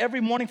us up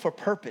every morning for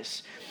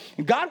purpose.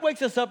 God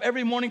wakes us up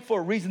every morning for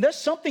a reason. There's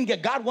something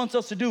that God wants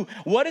us to do.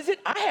 What is it?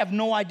 I have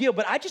no idea,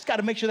 but I just got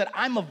to make sure that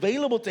I'm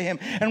available to Him.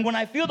 And when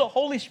I feel the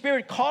Holy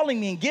Spirit calling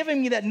me and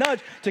giving me that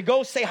nudge to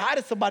go say hi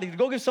to somebody, to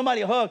go give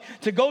somebody a hug,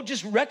 to go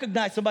just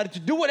recognize somebody, to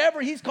do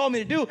whatever He's called me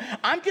to do,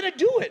 I'm going to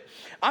do it.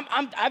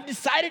 I've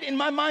decided in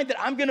my mind that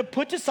I'm going to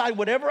put aside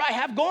whatever I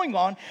have going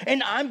on,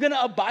 and I'm going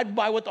to abide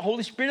by what the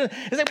Holy Spirit is.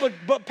 It's like,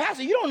 but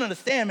Pastor, you don't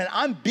understand, man.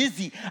 I'm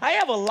busy. I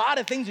have a lot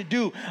of things to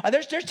do.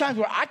 There's times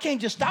where I can't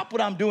just stop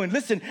what I'm doing.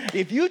 Listen,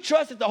 if you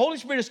trust that the Holy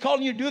Spirit is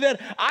calling you to do that,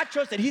 I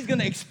trust that He's going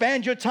to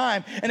expand your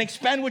time and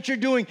expand what you're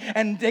doing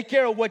and take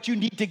care of what you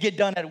need to get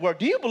done at work.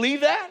 Do you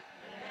believe that?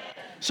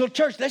 So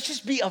church, let's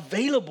just be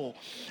available.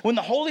 When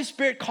the Holy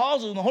Spirit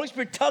calls us, when the Holy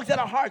Spirit tugs at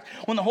our hearts,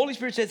 when the Holy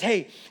Spirit says,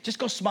 hey, just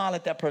go smile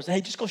at that person.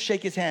 Hey, just go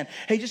shake his hand.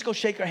 Hey, just go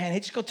shake her hand. Hey,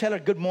 just go tell her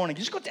good morning.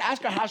 Just go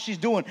ask her how she's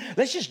doing.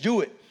 Let's just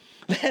do it.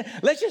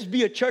 Let's just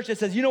be a church that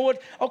says, you know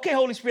what? Okay,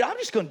 Holy Spirit, I'm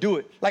just going to do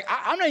it. Like,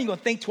 I'm not even going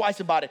to think twice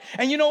about it.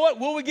 And you know what?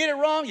 Will we get it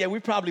wrong? Yeah, we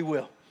probably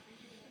will.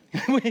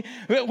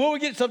 Will we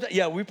get it sometimes?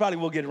 Yeah, we probably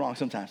will get it wrong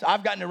sometimes.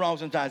 I've gotten it wrong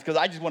sometimes because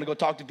I just want to go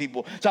talk to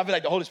people. So I feel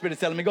like the Holy Spirit is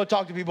telling me, go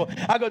talk to people.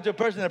 I go to a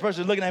person and the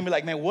person is looking at me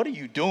like, man, what are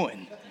you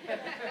doing?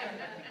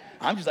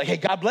 I'm just like, hey,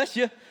 God bless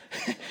you.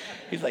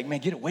 He's like, man,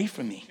 get away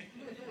from me.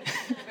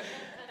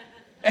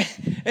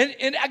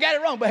 and I got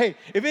it wrong. But hey,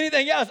 if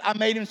anything else, I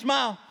made him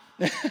smile.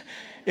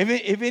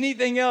 If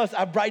anything else,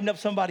 I brightened up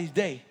somebody's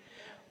day.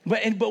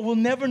 But we'll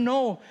never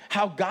know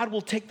how God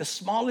will take the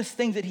smallest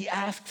things that he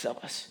asks of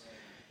us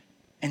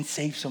and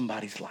save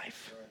somebody's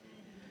life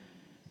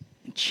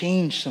and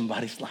change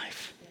somebody's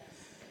life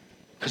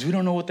because we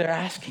don't know what they're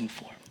asking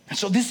for. And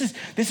so this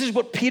is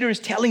what Peter is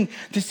talking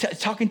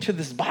to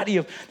this body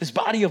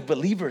of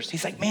believers.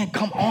 He's like, man,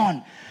 come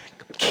on,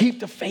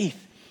 keep the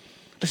faith.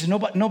 Listen,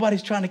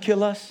 nobody's trying to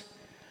kill us.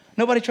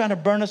 Nobody's trying to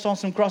burn us on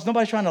some cross.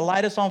 Nobody's trying to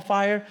light us on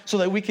fire so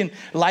that we can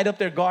light up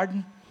their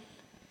garden.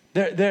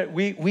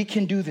 We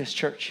can do this,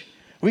 church.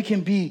 We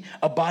can be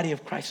a body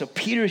of Christ. So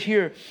Peter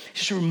here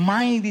is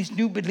reminding these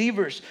new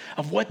believers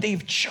of what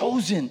they've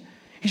chosen.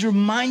 He's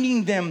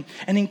reminding them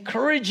and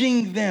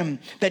encouraging them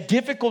that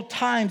difficult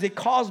times, they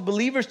cause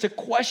believers to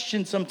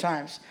question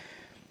sometimes.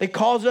 They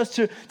cause us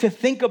to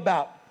think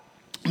about,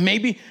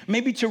 maybe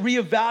to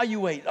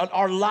reevaluate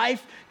our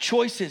life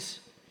choices.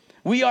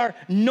 We are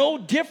no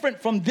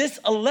different from this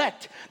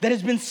elect that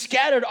has been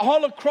scattered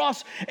all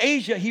across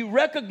Asia. He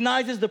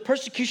recognizes the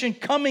persecution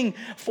coming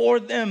for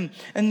them,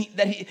 and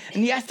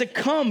he has to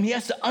come. He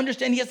has to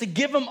understand. He has to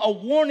give them a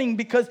warning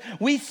because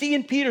we see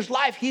in Peter's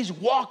life, he's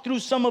walked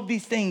through some of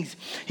these things.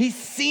 He's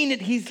seen it.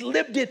 He's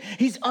lived it.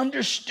 He's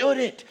understood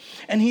it.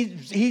 And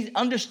he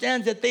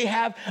understands that they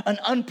have an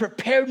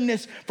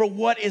unpreparedness for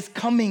what is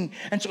coming.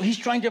 And so he's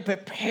trying to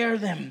prepare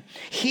them.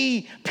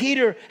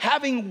 Peter,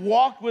 having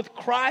walked with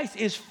Christ,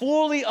 is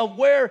fully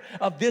aware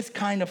of this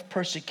kind of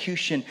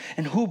persecution.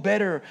 And who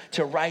better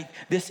to write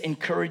this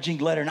encouraging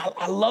letter? And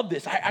I love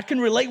this. I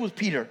can relate with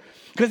Peter.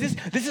 Because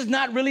this is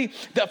not really,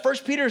 the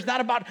First Peter is not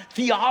about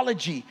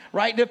theology,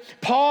 right?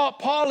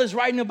 Paul is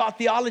writing about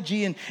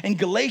theology in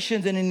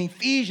Galatians and in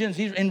Ephesians.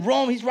 He's in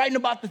Rome, he's writing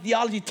about the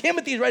theology.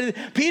 Timothy is writing.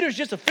 Peter's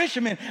just a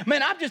fisherman.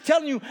 Man, I'm just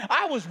telling you,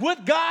 I was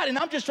with God and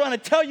I'm just trying to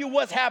tell you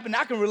what's happened.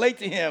 I can relate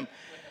to him.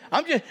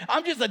 I'm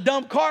just a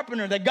dumb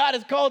carpenter that God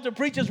has called to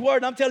preach his word.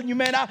 And I'm telling you,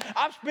 man,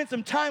 I've spent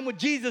some time with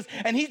Jesus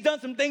and he's done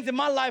some things in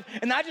my life.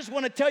 And I just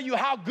want to tell you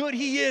how good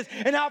he is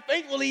and how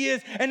faithful he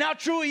is and how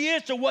true he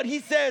is to what he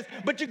says.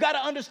 But you got to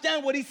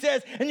understand what he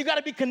says and you got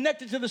to be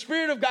connected to the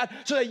Spirit of God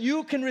so that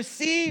you can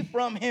receive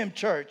from him,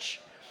 church.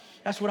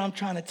 That's what I'm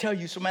trying to tell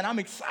you. So, man, I'm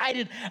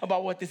excited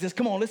about what this is.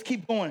 Come on, let's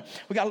keep going.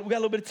 We got a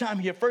little bit of time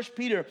here. First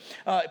Peter,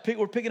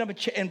 we're picking up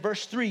in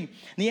verse 3. In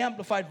the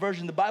Amplified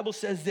Version, the Bible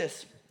says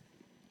this.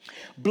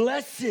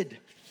 Blessed,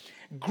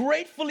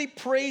 gratefully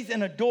praised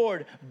and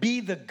adored be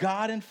the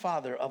God and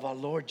Father of our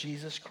Lord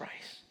Jesus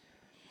Christ,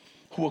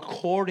 who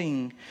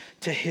according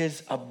to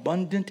his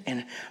abundant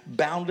and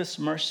boundless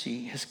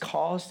mercy has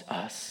caused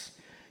us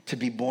to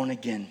be born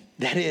again.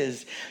 That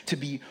is, to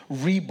be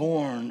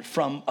reborn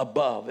from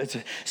above. It's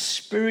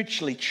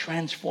spiritually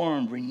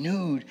transformed,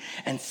 renewed,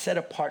 and set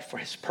apart for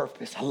his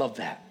purpose. I love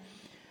that.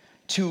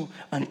 To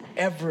an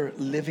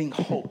ever-living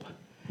hope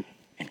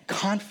and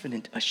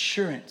confident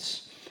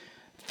assurance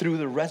through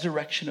the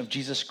resurrection of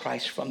Jesus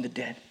Christ from the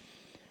dead.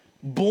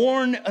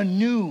 Born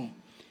anew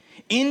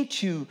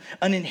into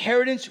an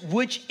inheritance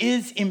which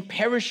is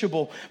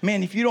imperishable.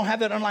 Man, if you don't have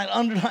that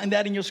underline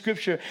that in your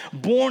scripture.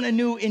 Born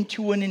anew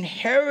into an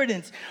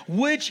inheritance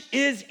which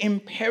is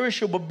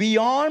imperishable,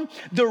 beyond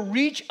the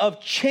reach of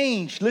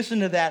change.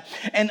 Listen to that.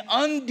 And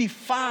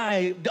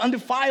undefiled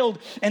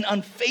and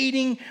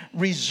unfading,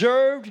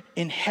 reserved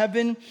in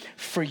heaven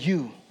for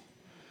you.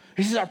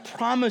 This is our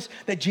promise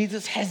that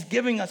Jesus has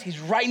given us. He's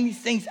writing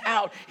these things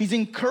out. He's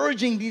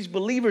encouraging these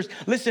believers.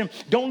 Listen,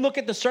 don't look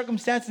at the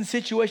circumstances and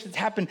situations that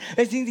happen.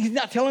 He's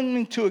not telling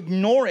them to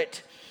ignore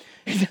it.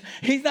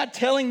 He's not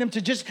telling them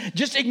to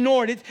just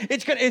ignore it.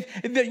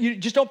 You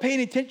just don't pay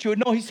any attention to it.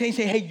 No, he's saying,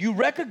 hey, you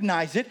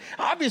recognize it.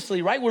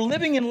 Obviously, right? We're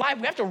living in life.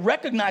 We have to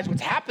recognize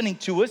what's happening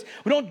to us.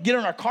 We don't get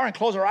in our car and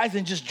close our eyes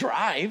and just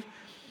drive.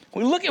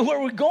 We look at where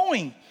we're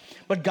going.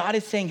 But God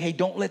is saying, hey,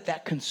 don't let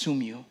that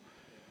consume you.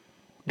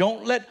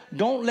 Don't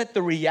let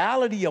the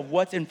reality of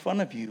what's in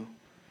front of you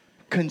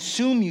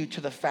consume you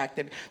to the fact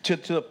that to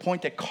the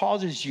point that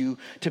causes you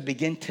to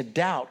begin to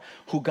doubt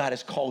who God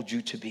has called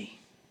you to be.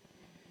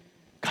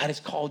 God has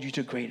called you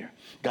to greater.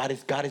 God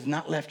has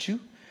not left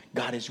you.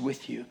 God is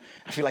with you.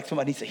 I feel like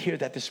somebody needs to hear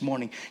that this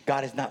morning.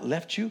 God has not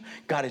left you.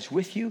 God is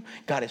with you.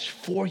 God is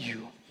for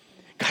you.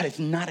 God is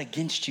not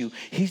against you.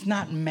 He's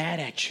not mad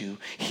at you.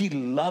 He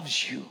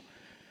loves you.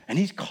 And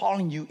he's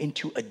calling you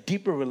into a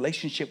deeper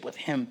relationship with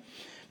him.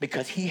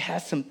 because he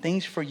has some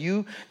things for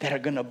you that are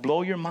going to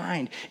blow your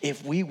mind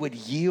if we would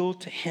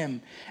yield to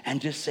him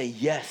and just say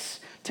yes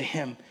to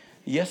him.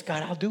 Yes,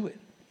 God, I'll do it.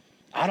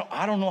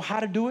 I don't know how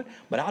to do it,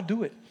 but I'll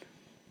do it.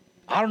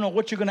 I don't know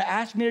what you're going to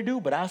ask me to do,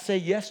 but I'll say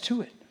yes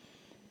to it.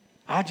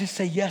 I'll just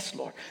say yes,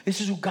 Lord.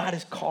 This is who God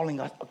is calling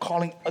us.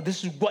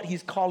 This is what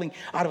he's calling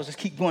out of us. Let's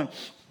keep going.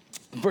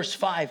 Verse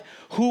 5,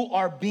 who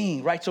are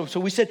being, right? So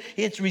we said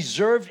it's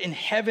reserved in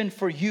heaven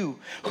for you,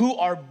 who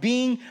are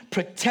being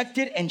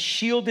protected and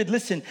shielded,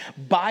 listen,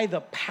 by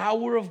the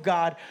power of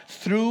God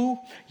through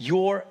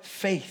your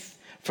faith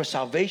for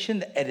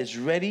salvation that is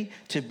ready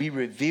to be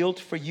revealed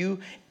for you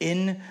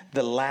in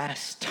the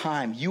last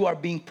time. You are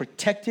being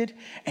protected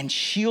and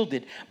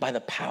shielded by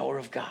the power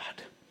of God.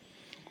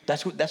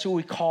 That's what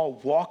we call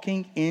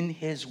walking in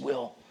his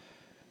will,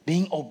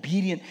 being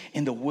obedient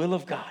in the will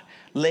of God.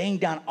 Laying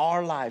down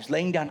our lives,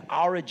 laying down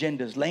our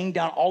agendas, laying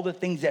down all the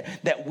things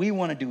that we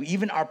want to do,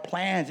 even our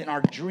plans and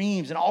our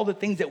dreams and all the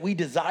things that we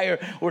desire.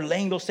 We're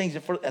laying those things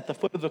at the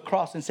foot of the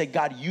cross and say,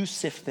 God, you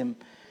sift them.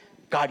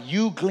 God,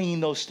 you glean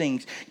those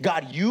things.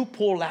 God, you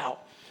pull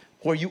out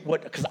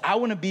because I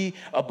want to be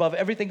above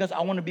everything else.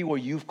 I want to be where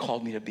you've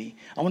called me to be.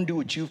 I want to do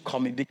what you've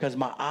called me because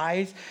my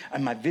eyes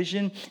and my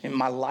vision and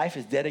my life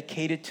is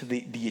dedicated to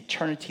the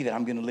eternity that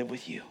I'm going to live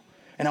with you.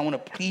 And I want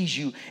to please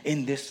you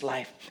in this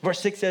life.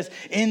 Verse 6 says,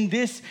 in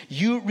this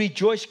you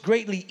rejoice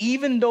greatly,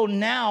 even though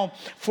now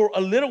for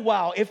a little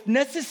while, if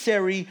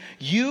necessary,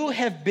 you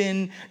have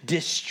been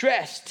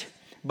distressed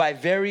by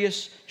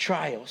various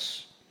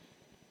trials.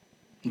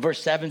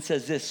 Verse 7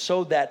 says this,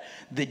 so that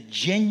the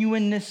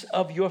genuineness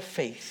of your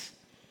faith,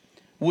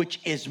 which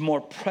is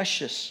more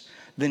precious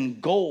than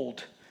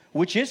gold,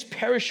 which is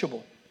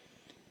perishable,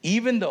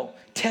 even though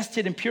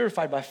tested and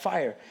purified by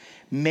fire,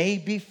 may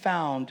be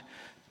found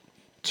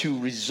to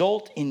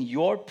result in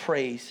your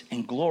praise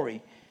and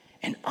glory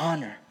and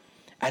honor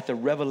at the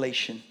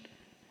revelation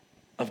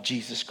of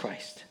Jesus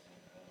Christ.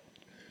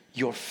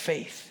 Your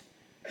faith,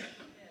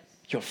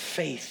 your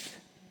faith,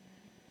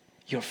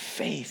 your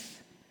faith,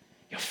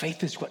 your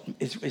faith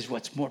is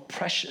what's more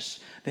precious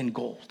than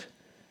gold.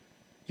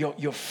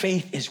 Your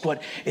faith is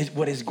what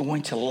is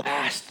going to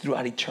last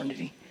throughout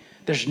eternity.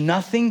 There's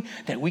nothing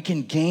that we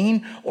can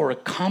gain or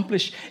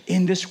accomplish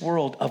in this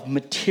world of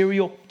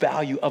material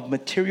value, of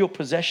material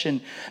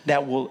possession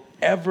that will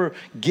ever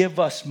give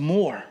us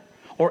more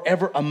or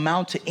ever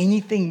amount to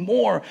anything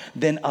more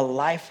than a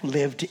life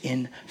lived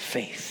in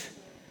faith.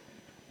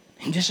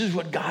 And this is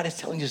what God is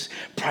telling us.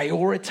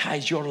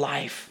 Prioritize your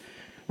life.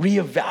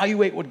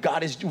 Reevaluate what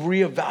God is doing.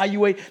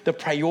 Reevaluate the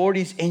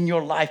priorities in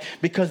your life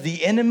because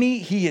the enemy,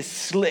 he is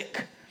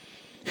slick.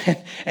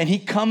 And he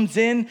comes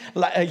in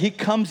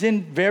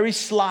very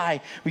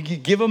sly. We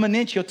give him an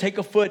inch, he'll take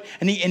a foot,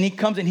 and he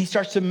comes and he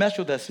starts to mess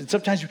with us. And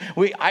sometimes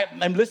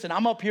listen,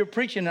 I'm up here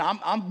preaching and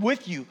I'm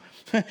with you.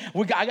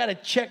 I got to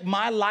check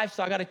my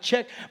lifestyle. I got to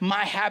check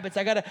my habits.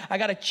 I got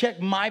to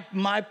check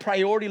my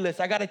priority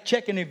list. I got to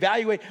check and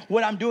evaluate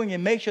what I'm doing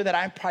and make sure that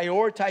I'm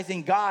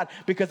prioritizing God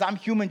because I'm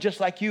human just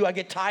like you. I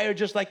get tired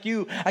just like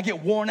you. I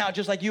get worn out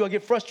just like you. I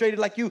get frustrated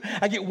like you.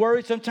 I get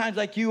worried sometimes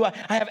like you. I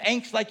have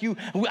angst like you.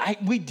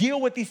 We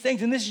deal with these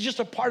things, and this is just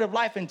a part of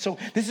life. And so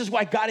this is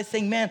why God is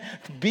saying, man,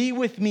 be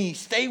with me,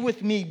 stay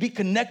with me, be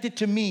connected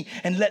to me,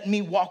 and let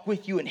me walk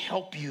with you and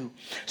help you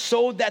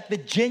so that the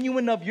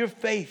genuine of your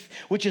faith,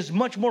 which is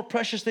much more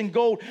precious than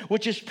gold,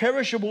 which is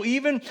perishable,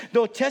 even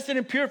though tested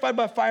and purified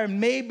by fire,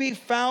 may be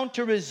found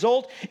to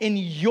result in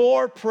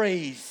your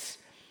praise,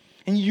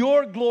 in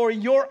your glory,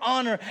 your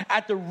honor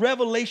at the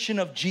revelation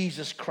of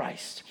Jesus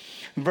Christ.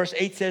 Verse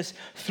 8 says,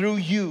 through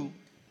you,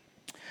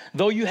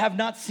 though you have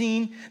not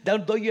seen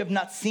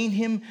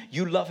him,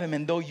 you love him.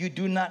 And though you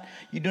do not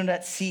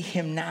see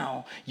him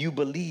now, you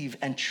believe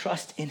and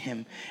trust in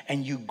him.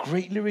 And you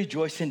greatly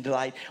rejoice and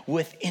delight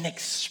with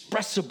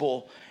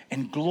inexpressible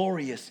and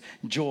glorious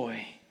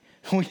joy.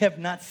 We have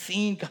not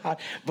seen God,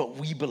 but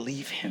we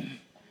believe him.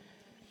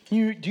 Do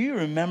you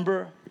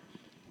remember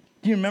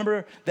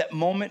that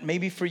moment,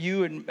 maybe for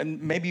you,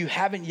 and maybe you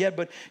haven't yet,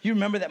 but you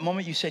remember that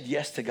moment you said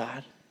yes to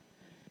God?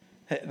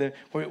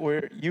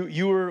 Where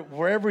you were,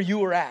 wherever you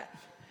were at,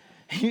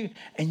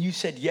 and you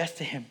said yes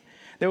to him.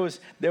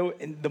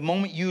 The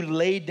moment you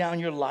laid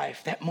down your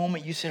life, that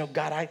moment you said, oh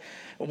God,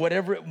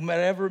 whatever it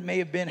may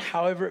have been,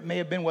 however it may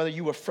have been, whether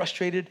you were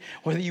frustrated,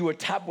 whether you were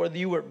top, whether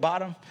you were at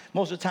bottom,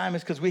 most of the time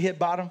it's because we hit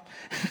bottom.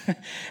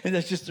 And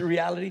that's just the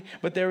reality.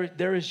 But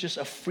there is just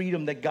a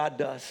freedom that God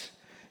does.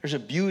 There's a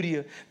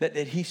beauty that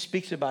he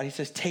speaks about. He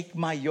says, take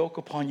my yoke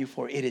upon you,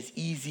 for it is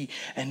easy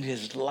and it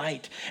is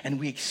light. And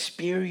we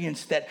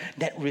experience that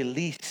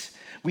release.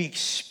 We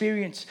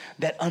experience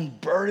that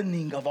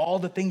unburdening of all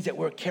the things that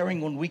we're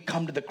carrying when we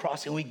come to the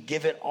cross and we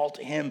give it all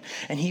to him.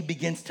 And he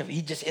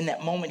just in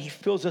that moment, he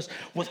fills us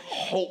with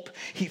hope.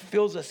 He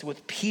fills us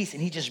with peace,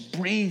 and he just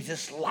breathes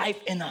this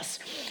life in us.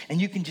 And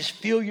you can just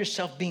feel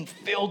yourself being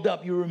filled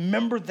up. You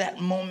remember that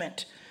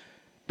moment.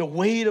 The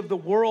weight of the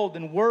world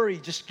and worry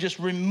just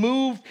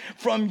removed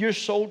from your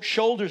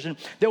shoulders. And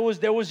there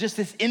was just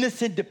this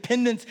innocent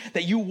dependence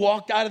that you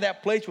walked out of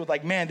that place with,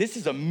 like, man, this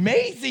is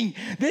amazing.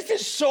 This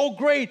is so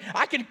great.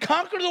 I can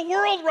conquer the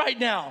world right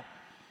now.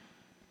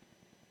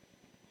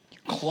 You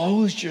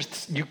clothed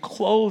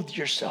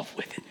yourself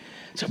with it.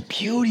 It's a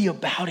beauty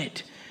about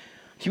it.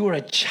 You are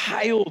a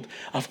child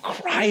of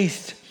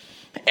Christ.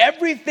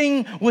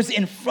 Everything was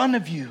in front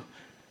of you.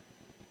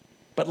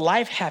 But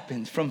life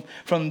happens from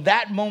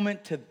that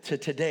moment to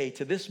today,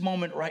 to this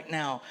moment right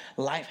now.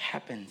 Life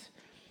happens.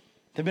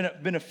 There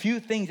have been a few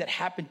things that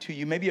happened to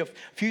you, maybe a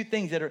few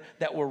things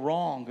that were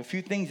wrong, a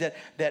few things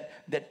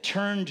that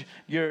turned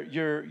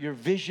your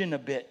vision a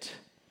bit,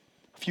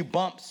 a few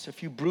bumps, a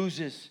few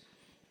bruises,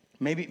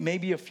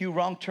 maybe a few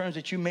wrong turns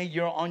that you made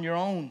on your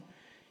own.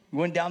 You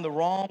went down the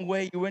wrong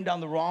way. You went down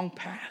the wrong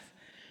path.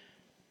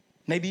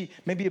 Maybe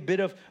a bit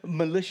of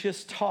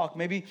malicious talk.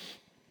 Maybe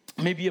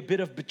a bit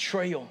of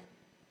betrayal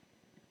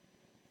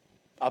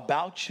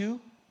about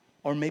you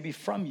or maybe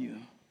from you.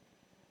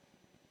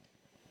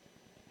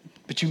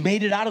 But you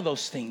made it out of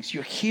those things.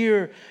 You're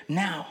here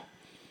now.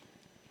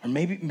 Or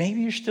maybe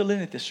you're still in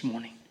it this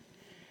morning.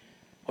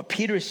 What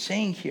Peter is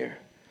saying here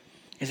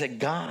is that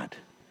God,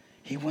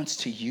 he wants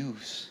to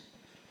use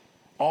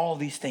all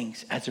these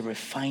things as a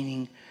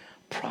refining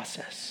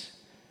process.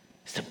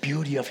 It's the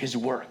beauty of his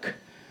work.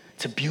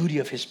 It's the beauty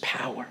of his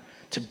power.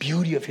 It's the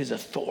beauty of his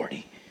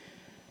authority.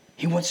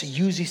 He wants to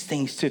use these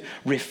things to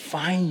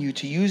refine you,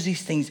 to use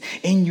these things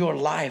in your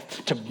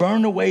life, to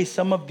burn away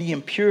some of the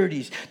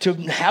impurities, to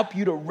help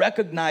you to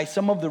recognize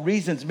some of the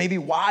reasons, maybe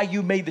why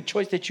you made the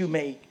choice that you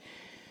made,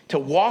 to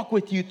walk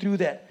with you through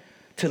that,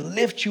 to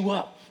lift you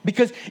up.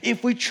 Because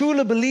if we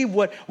truly believe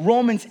what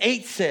Romans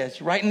 8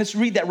 says, right? And let's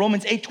read that.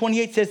 Romans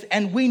 8:28 says,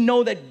 and we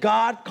know that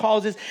God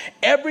causes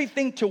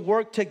everything to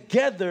work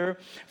together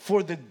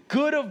for the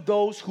good of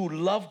those who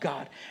love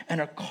God and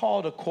are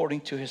called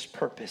according to his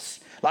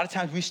purpose. A lot of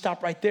times we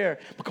stop right there.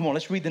 But come on,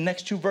 let's read the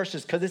next two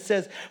verses. Because it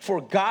says,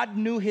 for God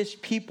knew his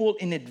people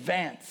in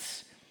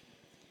advance.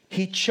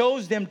 He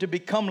chose them to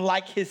become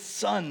like his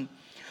son,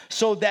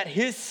 so that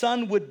his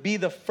son would be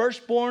the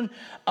firstborn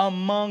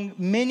among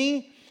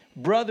many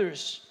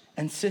brothers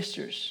and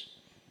sisters.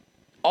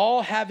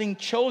 All having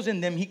chosen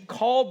them, he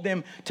called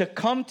them to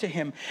come to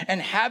him. And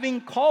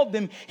having called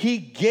them, he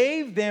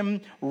gave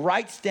them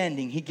right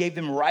standing. He gave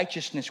them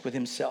righteousness with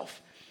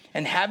himself.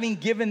 And having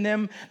given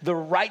them the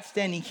right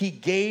standing, he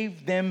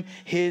gave them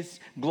his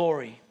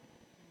glory.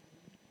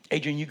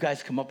 Adrian, you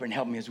guys come up and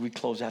help me as we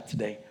close out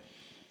today.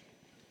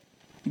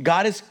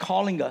 God is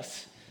calling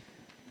us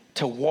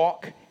to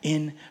walk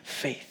in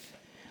faith.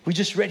 We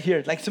just read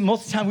here, like so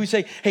most of the time we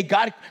say, hey,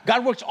 God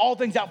works all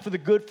things out for the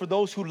good for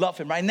those who love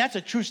him, right? And that's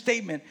a true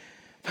statement.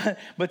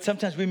 But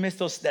sometimes we miss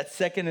those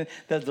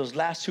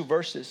last two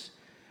verses,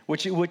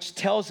 which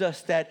tells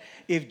us that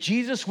if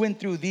Jesus went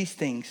through these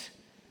things,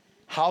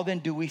 how then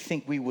do we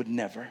think we would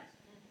never?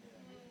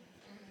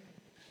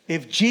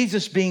 If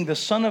Jesus, being the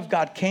Son of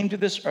God, came to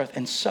this earth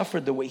and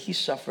suffered the way he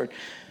suffered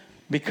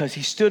because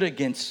he stood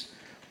against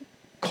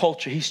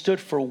culture, he stood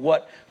for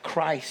what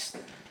Christ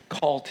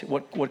called,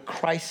 what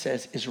Christ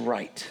says is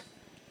right.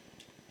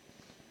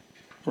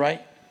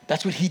 Right?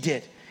 That's what he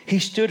did. He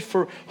stood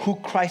for who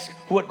Christ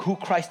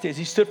is.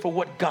 He stood for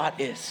what God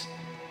is.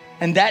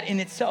 And that in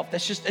itself,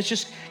 that's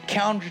just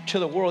counter to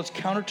the world. It's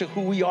counter to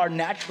who we are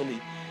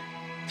naturally.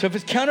 So if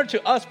it's counter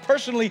to us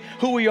personally,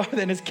 who we are,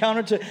 then it's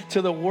counter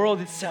to the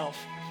world itself.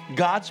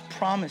 God's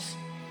promise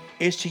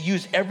is to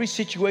use every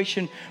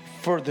situation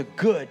for the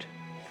good,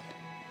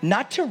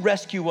 not to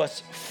rescue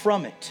us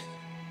from it.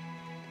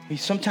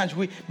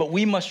 But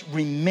we must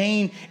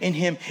remain in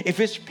him. If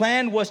his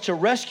plan was to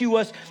rescue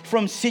us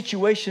from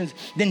situations,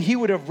 then he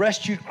would have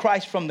rescued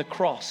Christ from the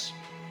cross.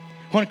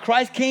 When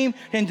Christ came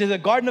into the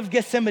Garden of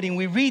Gethsemane,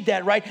 we read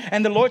that, right?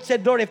 And the Lord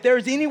said, Lord, if there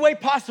is any way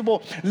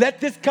possible,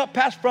 let this cup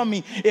pass from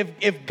me.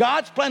 If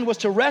God's plan was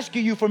to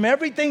rescue you from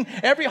everything,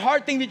 every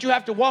hard thing that you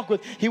have to walk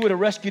with, he would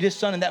have rescued his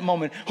son in that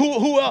moment.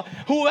 Who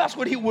else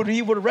would he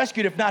have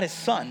rescued if not his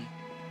son?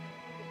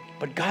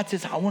 But God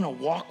says, I want to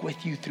walk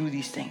with you through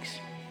these things.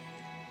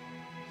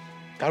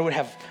 God would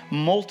have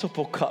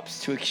multiple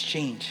cups to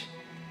exchange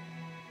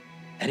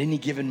at any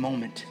given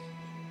moment.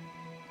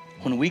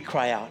 When we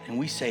cry out and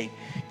we say,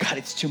 God,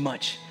 it's too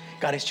much.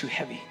 God, it's too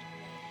heavy.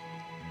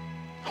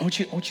 I want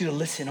you to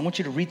listen. I want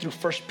you to read through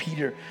 1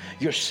 Peter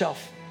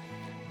yourself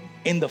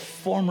in the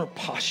former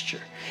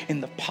posture, in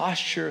the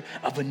posture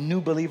of a new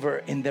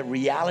believer, in the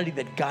reality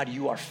that, God,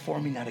 you are for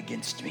me, not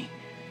against me.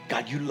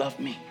 God, you love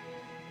me.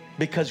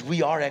 Because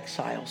we are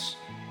exiles.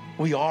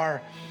 We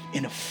are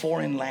in a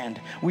foreign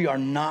land. We are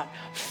not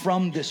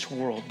from this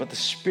world, but the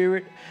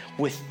Spirit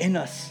within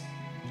us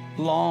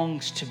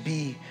longs to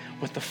be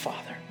with the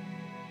Father.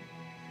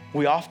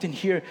 We often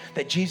hear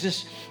that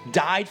Jesus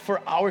died for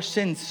our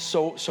sins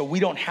so we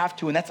don't have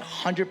to, and that's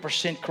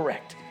 100%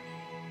 correct.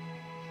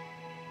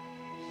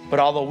 But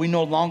although we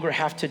no longer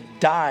have to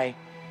die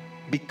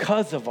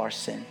because of our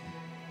sin,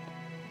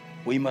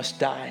 we must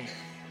die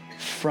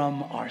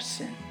from our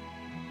sin.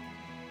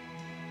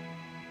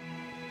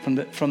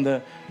 from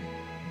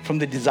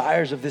the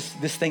desires of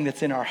this thing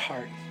that's in our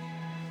heart.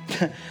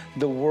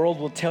 The world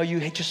will tell you,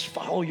 hey, just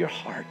follow your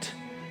heart.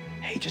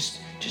 Hey, just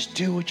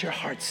do what your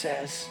heart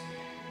says.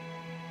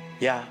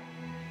 Yeah.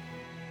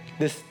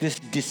 This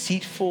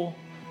deceitful,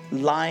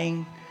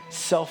 lying,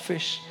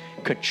 selfish,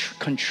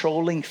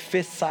 controlling,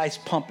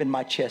 fist-sized pump in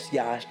my chest.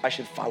 Yeah, I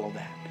should follow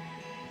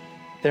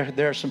that.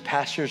 There are some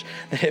pastors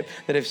that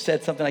have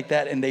said something like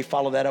that, and they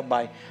follow that up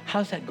by,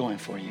 how's that going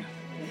for you?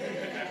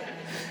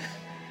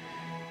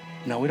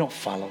 No, we don't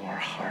follow our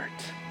heart.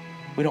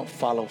 We don't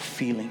follow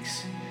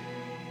feelings.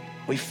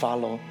 We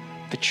follow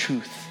the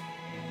truth.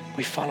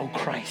 We follow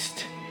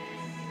Christ.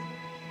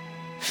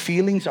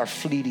 Feelings are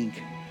fleeting.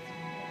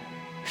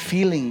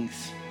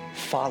 Feelings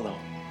follow.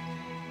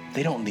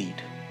 They don't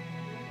lead.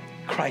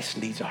 Christ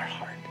leads our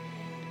heart.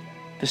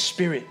 The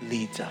Spirit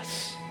leads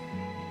us.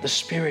 The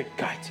Spirit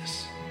guides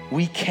us.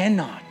 We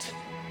cannot,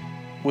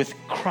 with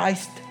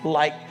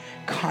Christ-like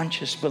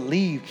conscience,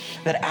 believe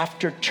that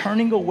after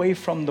turning away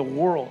from the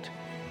world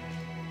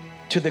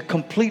to the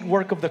complete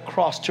work of the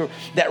cross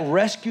that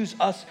rescues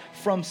us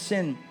from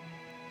sin,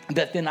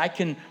 that then I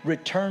can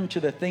return to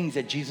the things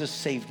that Jesus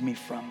saved me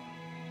from.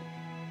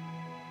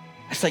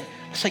 It's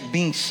like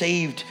being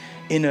saved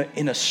in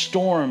a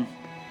storm,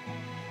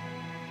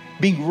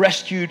 being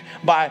rescued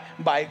by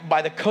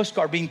the Coast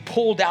Guard, being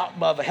pulled out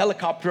of a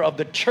helicopter of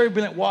the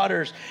turbulent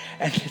waters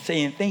and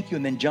saying thank you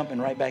and then jumping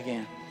right back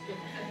in.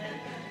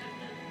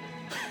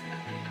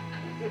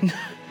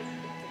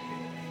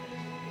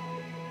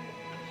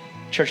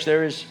 Church,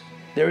 there is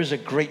a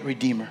great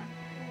Redeemer.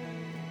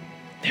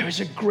 There is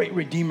a great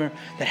Redeemer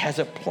that has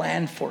a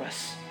plan for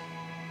us.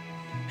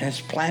 And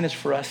his plan is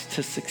for us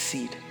to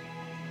succeed.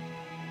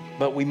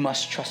 But we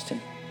must trust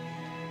him.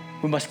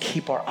 We must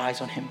keep our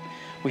eyes on him.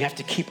 We have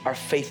to keep our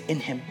faith in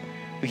him.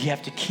 We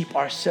have to keep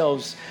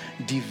ourselves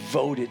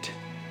devoted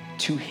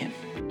to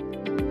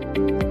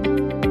him.